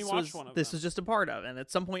like you made me this watch was one of this them. was just a part of. And at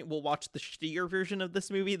some point we'll watch the shittier version of this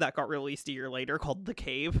movie that got released a year later called The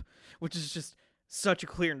Cave, which is just such a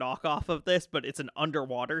clear knockoff of this, but it's an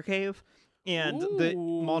underwater cave and the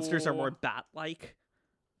monsters are more Ooh. bat-like.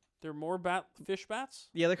 They're more fish bats.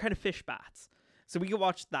 Yeah, they're kind of fish bats. So we could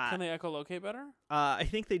watch that. Can they echolocate better? I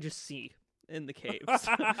think they just see in the caves.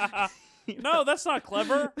 No, that's not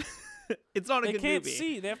clever. It's not a They good can't movie.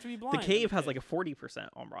 see. They have to be blind. The in Cave has like a 40%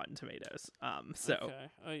 on Rotten Tomatoes. So Okay.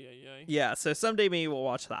 Oh yeah. yeah, so someday maybe we'll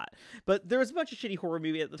watch that. But there was a bunch of shitty horror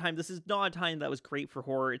movie at the time. This is not a time that was great for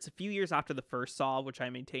horror. It's a few years after the first Saw, which I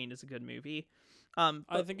maintain is a good movie. I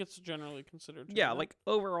But think it's generally considered. to yeah, be that. like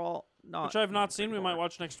overall, not which I have not great seen. We horror. might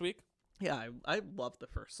watch next week. Yeah, I love the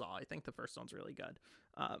first Saw. I think the first one's really good.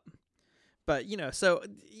 But so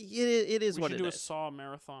it is We what should it do a is. Saw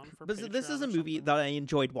marathon for. But this is Patreon a or movie something. that I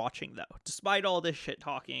enjoyed watching, though. Despite all this shit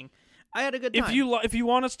talking, I had a good time. If you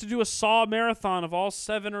want us to do a Saw marathon of all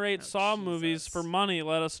 7 or 8 Oh, Saw movies Jesus. for money,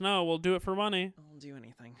 let us know. We'll do it for money. I'll do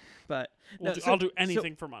anything. But I'll do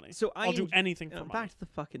anything for money. So I'll do anything for money. back to the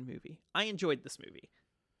fucking movie. I enjoyed this movie.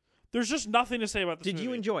 There's just nothing to say about this Did movie.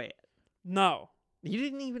 you enjoy it? No. You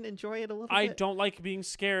didn't even enjoy it a little I bit? don't like being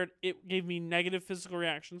scared. It gave me negative physical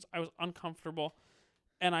reactions. I was uncomfortable,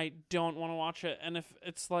 and I don't want to watch it. And if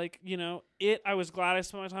it's like, I was glad I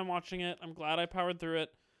spent my time watching it. I'm glad I powered through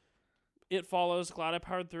it. It Follows, glad I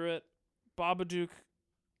powered through it. Babadook,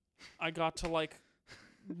 I got to like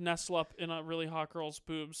nestle up in a really hot girl's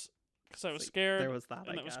boobs because I was scared. There was that, and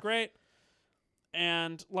I that was guess. great.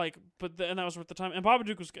 And like, and that was worth the time. And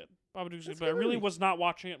Babadook was good. Babadook was good, It's but I a good really movie. was not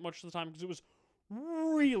watching it much of the time because it was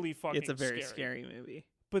really fucking. It's a very scary movie.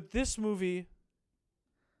 But this movie,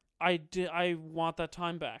 I want that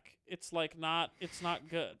time back. It's like it's not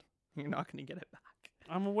good. You're not going to get it back.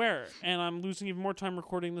 I'm aware, and I'm losing even more time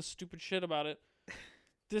recording this stupid shit about it.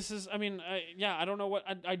 This is, I don't know what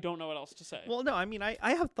I don't know what else to say. Well, no, I mean, I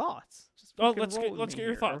have thoughts. Just Oh, fucking let's roll get with me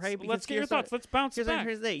your here, thoughts. alright? Let's Because get your here's thoughts. Let's bounce Here's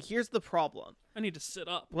back. here's the problem. I need to sit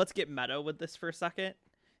up. Let's get meta with this for a second.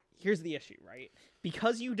 Here's the issue, right?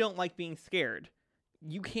 Because you don't like being scared,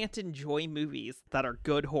 you can't enjoy movies that are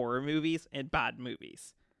good horror movies and bad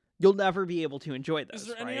movies. You'll never be able to enjoy those. Is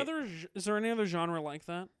there right? any other genre like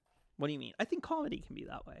that? What do you mean? I think comedy can be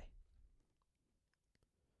that way.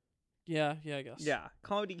 Yeah, I guess. Yeah,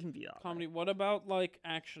 comedy can be that Comedy. way. What about like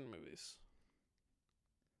action movies?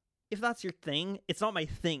 If that's your thing, it's not my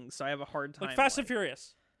thing, so I have a hard time. Like Fast and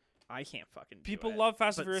Furious. I can't fucking do People it, love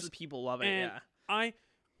Fast and but Furious. People love it, and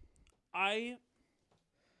yeah.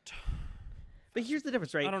 But here's the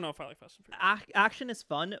difference, right? I don't know if I like Fast and Furious. Action is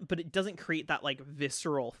fun, but it doesn't create that like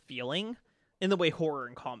visceral feeling in the way horror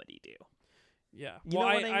and comedy do. Yeah. You Well,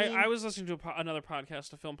 know what I mean? I was listening to another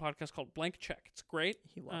podcast, a film podcast called Blank Check. It's great.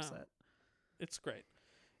 He loves Oh. it. It's great.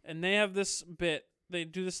 And they have this bit. They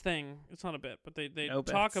do this thing. It's not a bit, but they No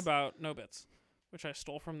talk bits. about no bits, which I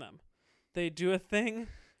stole from them. They do a thing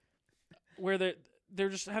where they're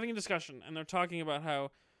just having a discussion, and they're talking about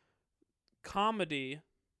how comedy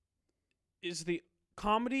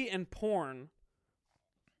and porn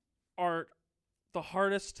are the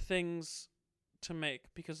hardest things to make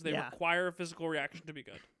because they require a physical reaction to be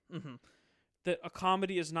good. Mm-hmm. That a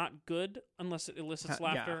comedy is not good unless it elicits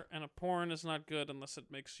laughter, and a porn is not good unless it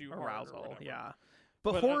makes you arousal. Yeah,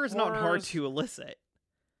 but horror is not hard to elicit.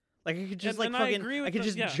 Like I could just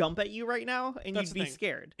jump at you right now, and you'd be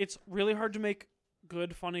scared. It's really hard to make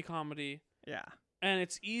good, funny comedy. Yeah, and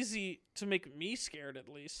it's easy to make me scared, at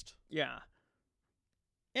least. Yeah,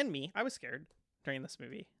 and me, I was scared during this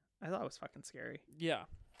movie. I thought it was fucking scary. Yeah,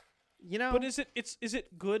 But is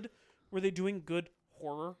it good? Were they doing good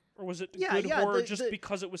horror, or was it good horror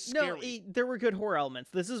because it was scary? No, there were good horror elements.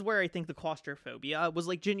 This is where I think the claustrophobia was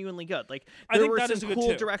like genuinely good. Like I there think were that some is cool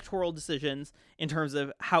good too. directorial decisions in terms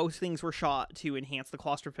of how things were shot to enhance the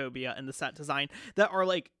claustrophobia and the set design that are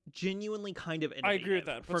like genuinely kind of innovative. I agree with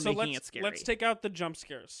that. For making it scary. Let's take out the jump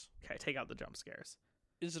scares. Okay, take out the jump scares.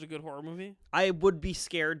 Is it a good horror movie? I would be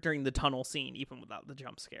scared during the tunnel scene even without the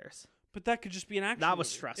jump scares. But that could just be an action. That was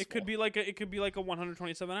movie. stressful. It could be like a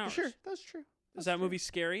 127 hours. Sure, that's true. Is that movie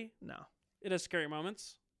scary? No. It has scary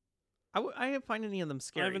moments. I didn't find any of them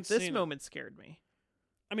scary. haven't This seen moment scared me.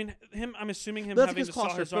 I mean, I'm assuming him That's having because to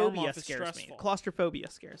saw his arm claustrophobia off is scares me. stressful. Claustrophobia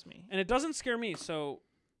scares me. And it doesn't scare me, so...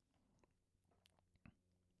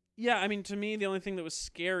 Yeah, I mean, to me, the only thing that was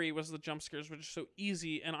scary was the jump scares, which are so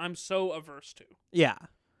easy, and I'm so averse to. Yeah.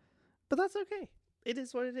 But that's okay. It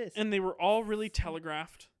is what it is. And they were all really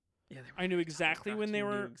telegraphed. Yeah, I knew exactly when they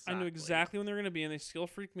were... exactly. I knew exactly when they were going to be, and they still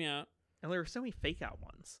freaked me out. And there were so many fake out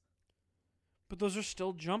ones. But those are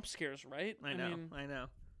still jump scares, right? I know.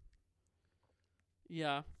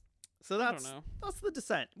 Yeah. So that's The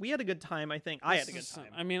Descent. We had a good time, I think. I had a good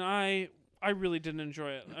time. I mean, I really didn't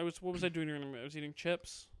enjoy it. What was I doing during the movie? I was eating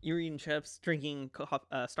chips. You were eating chips, drinking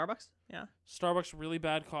Starbucks? Yeah. Starbucks, really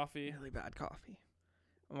bad coffee. Really bad coffee.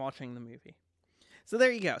 I'm watching the movie. So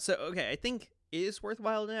there you go. So, okay, I think it is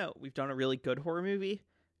worthwhile to note we've done a really good horror movie.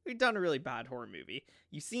 We've done a really bad horror movie.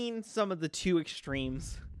 You've seen some of the two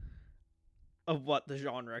extremes of what the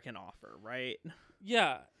genre can offer, right?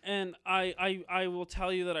 Yeah, and I will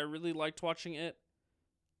tell you that I really liked watching it,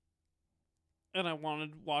 and I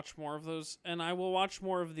wanted to watch more of those, and I will watch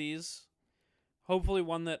more of these. Hopefully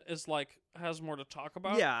one that is like has more to talk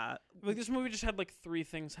about. Yeah. Like this movie just had like 3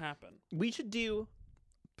 things happen. We should do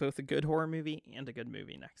both a good horror movie and a good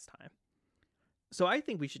movie next time. So I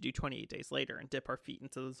think we should do 28 Days Later and dip our feet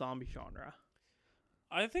into the zombie genre.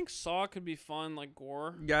 I think Saw could be fun, like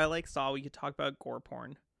gore. Yeah, I like Saw. We could talk about gore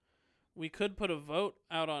porn. We could put a vote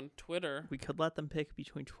out on Twitter. We could let them pick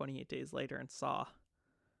between 28 Days Later and Saw.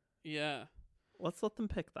 Yeah. Let's let them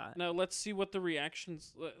pick that. Now, let's see what the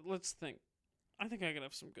reactions... Let's think. I think I could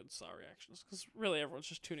have some good Saw reactions, because really everyone's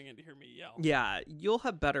just tuning in to hear me yell. Yeah, you'll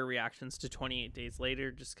have better reactions to 28 Days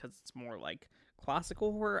Later just because it's more like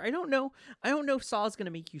classical horror. I don't know if Saw is going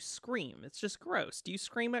to make you scream. It's just gross. Do you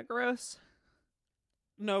scream at gross?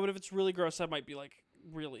 No, but if it's really gross, I might be like,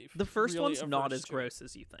 really. The first really one's not as to gross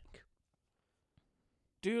as you think.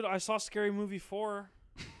 Dude, I saw Scary Movie 4.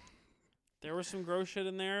 There was some gross shit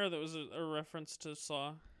in there. That was a reference to Saw.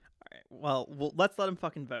 All right. Well, let's let him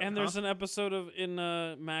fucking vote. And there's an episode of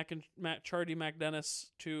Mac and Charlie McDennis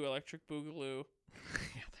to Electric Boogaloo.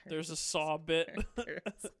 There's a Saw bit.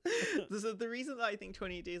 The reason that I think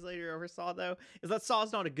 28 Days Later over Saw, though, is that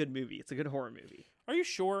Saw's not a good movie. It's a good horror movie. Are you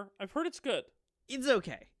sure? I've heard it's good. It's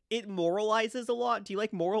okay. It moralizes a lot. Do you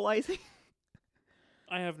like moralizing?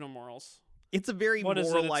 I have no morals. It's a very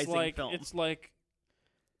moralizing film. It's like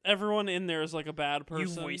everyone in there is like a bad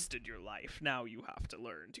person. You wasted your life. Now you have to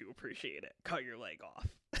learn to appreciate it. Cut your leg off.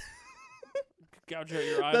 Gouge out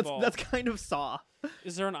your eyeball. That's kind of Saw.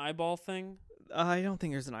 Is there an eyeball thing? I don't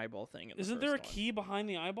think there's an eyeball thing. Isn't there a key behind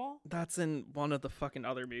the eyeball? That's in one of the fucking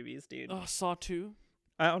other movies, dude. Oh, Saw 2?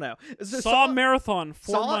 I don't know. Saw Marathon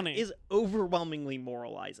for Saw money. Is overwhelmingly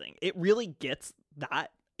moralizing. It really gets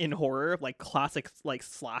that in horror, like classic like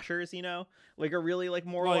slashers, you know? Like are really like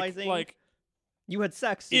moralizing. Like you had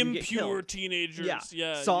sex, so you get impure killed. teenagers.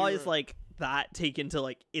 Yeah. Saw is like that taken to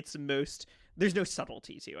like its most. There's no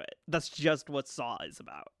subtlety to it. That's just what Saw is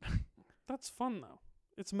about. That's fun though.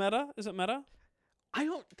 It's meta. Is it meta?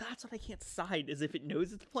 That's what I can't decide, is if it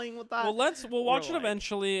knows it's playing with that. Well, we'll watch it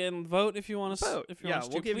eventually and vote if you want to. Vote. If you want to,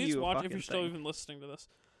 we'll give please you a watch if you're fucking still thing. even listening to this.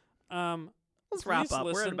 Let's wrap up.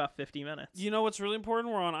 We're listen. at about 50 minutes. You know what's really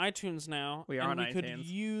important? We're on iTunes now. We are and on we iTunes. could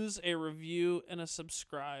use a review and a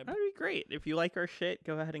subscribe. That'd be great. If you like our shit,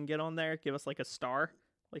 go ahead and get on there. Give us like a star,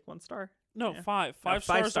 like 1 star. No, Yeah. 5. 5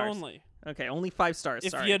 5 stars only. Okay, only 5 stars.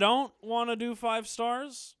 If sorry. you don't want to do 5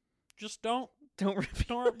 stars, just don't. Don't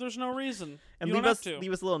review. There's no reason. And you leave don't us have to.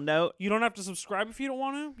 leave us a little note. You don't have to subscribe if you don't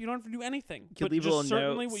want to. You don't have to do anything. You could But leave a just little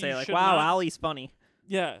certainly note. what Say you like, should "Wow, not- Ali's funny."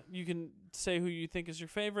 Yeah, you can say who you think is your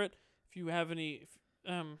favorite. If you have any,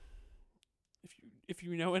 if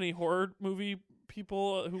you know any horror movie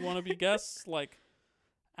people who want to be guests, like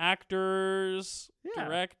actors, Yeah.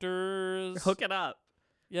 directors, Hook it up.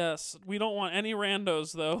 Yes, we don't want any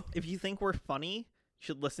randos though. If you think we're funny, you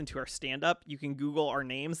should listen to our stand-up. You can Google our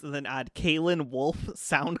names and then add Kaylin Wolf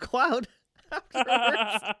SoundCloud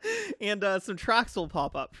afterwards. And some tracks will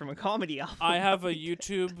pop up from a comedy album. I have a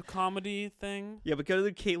YouTube comedy thing. Yeah, but go to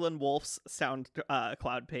the Kaylin Wolf's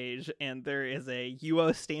SoundCloud page, and there is a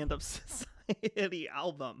UO Stand-Up Society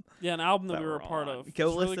album Yeah, an album that we we're were a part on. of. Go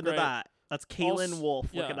It's really listen to great. that. That's Kaylin Also- Wolf.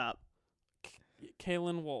 Look yeah. it up.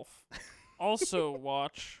 Kaylin Wolf. Also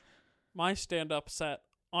watch my stand-up set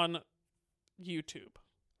on YouTube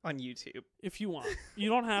On YouTube. if you want. You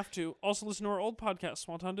don't have to. Also listen to our old podcast,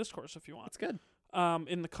 Small Town Discourse, if you want. That's good.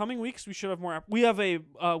 In the coming weeks, we should have more. We have a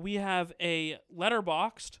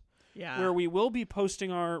Letterboxd Yeah. where we will be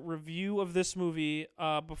posting our review of this movie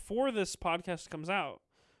before this podcast comes out.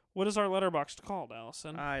 What is our Letterboxd called,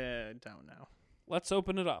 Allison? I don't know. Let's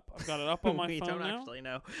open it up. I've got it up on my we phone don't now. actually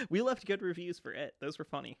know. We left good reviews for it. Those were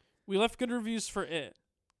funny. We left good reviews for it.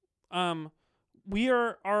 We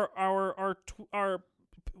are our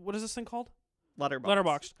what is this thing called?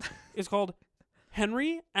 Letterboxd. It's called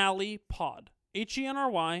Henry Alley Pod.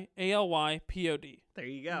 HenryAllyPod. There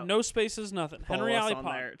you go. No spaces, nothing. Follow Henry us Alley on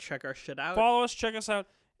Pod. there. Check our shit out. Follow us, check us out,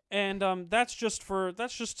 and that's just to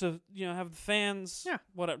have the fans, Yeah.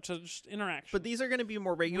 whatever, to just interaction. But these are going to be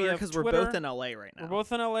more regular have because we're Twitter. both in LA right now. We're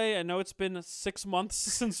both in LA. I know it's been 6 months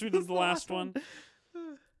since we did the last one,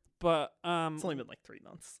 but It's only been like 3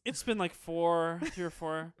 months. it's been like 3 or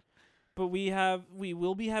 4. But we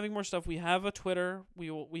will be having more stuff. We have a Twitter.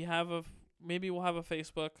 Maybe we'll have a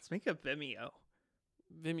Facebook. Let's make a Vimeo.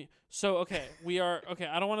 Vimeo. So okay,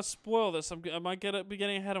 I don't want to spoil this. I might be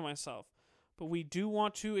getting ahead of myself. But we do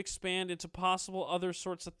want to expand into possible other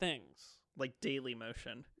sorts of things. Like Daily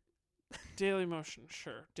Motion. Daily Motion,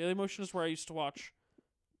 sure. Daily Motion is where I used to watch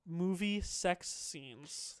movie sex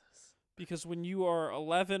scenes. Because when you are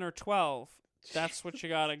 11 or 12, that's what you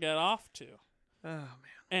gotta get off to. Oh, man.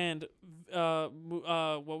 And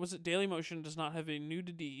what was it? Daily Motion does not have a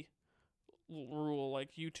nudity rule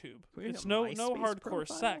like YouTube. Can we make It's a no MySpace hardcore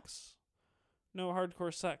profile? sex. No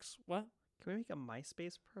hardcore sex. What? Can we make a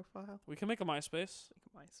MySpace profile? We can make a MySpace.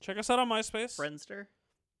 Make a MySpace. Check us out on MySpace. Friendster?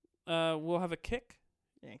 We'll have a Kick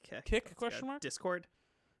Yeah, okay. Kick, That's question good. mark? Discord?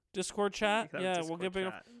 Discord chat. We could have a Yeah, we'll Discord get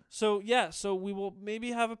big. chat. So we will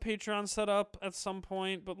maybe have a Patreon set up at some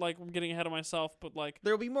point, but like I'm getting ahead of myself. But like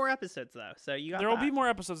There will be more episodes, though, so you got there will that. be more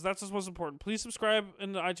episodes. That's what's most important. Please subscribe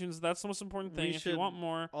into iTunes. That's the most important thing. We If you should want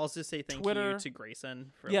more, Also say thank Twitter. you to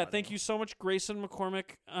Grayson for yeah, letting- thank you so much, Grayson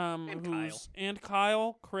McCormick, Kyle. and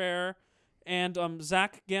Kyle Craer, and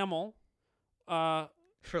Zach Gamble,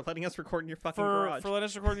 for letting us record in your fucking for garage. letting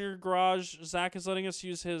us record in your garage. Zach is letting us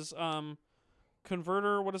use his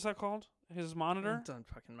converter. What is that called? His monitor. It doesn't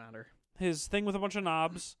fucking matter. His thing with a bunch of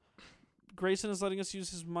knobs. Grayson is letting us use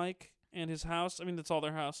his mic and his house. I mean, that's all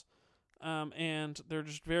their house. And they're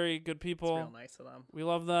just very good people. It's real nice of them. We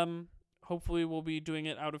love them. Hopefully, we'll be doing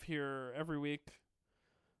it out of here every week.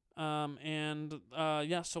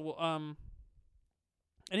 Yeah. So we'll.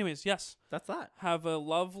 Anyways, yes. That's that. Have a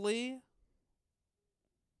lovely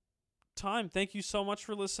time. Thank you so much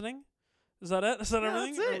for listening. Is that it? Is that Yeah,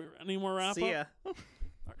 everything? that's it. Any more wrap See up? ya. All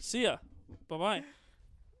right, see ya. Bye bye.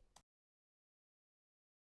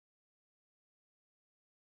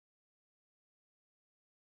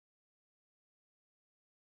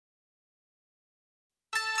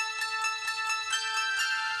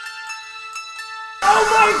 Oh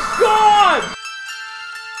my god!